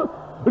gospel,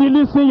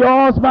 releasing your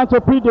husband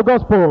to preach the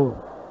gospel.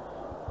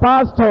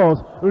 Pastors,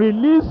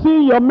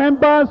 releasing your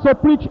members to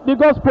preach the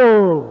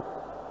gospel.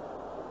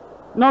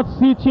 Not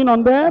sitting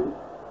on them,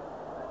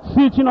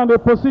 sitting on the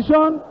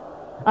position,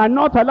 and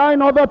not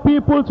allowing other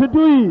people to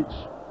do it.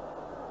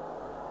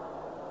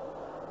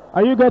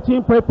 Are you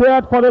getting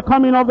prepared for the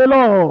coming of the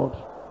Lord?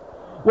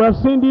 We have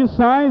seen these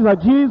signs that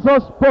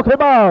Jesus spoke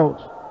about.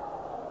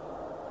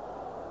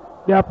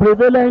 They are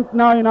prevalent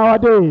now in our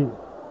day,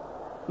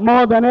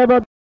 more than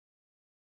ever.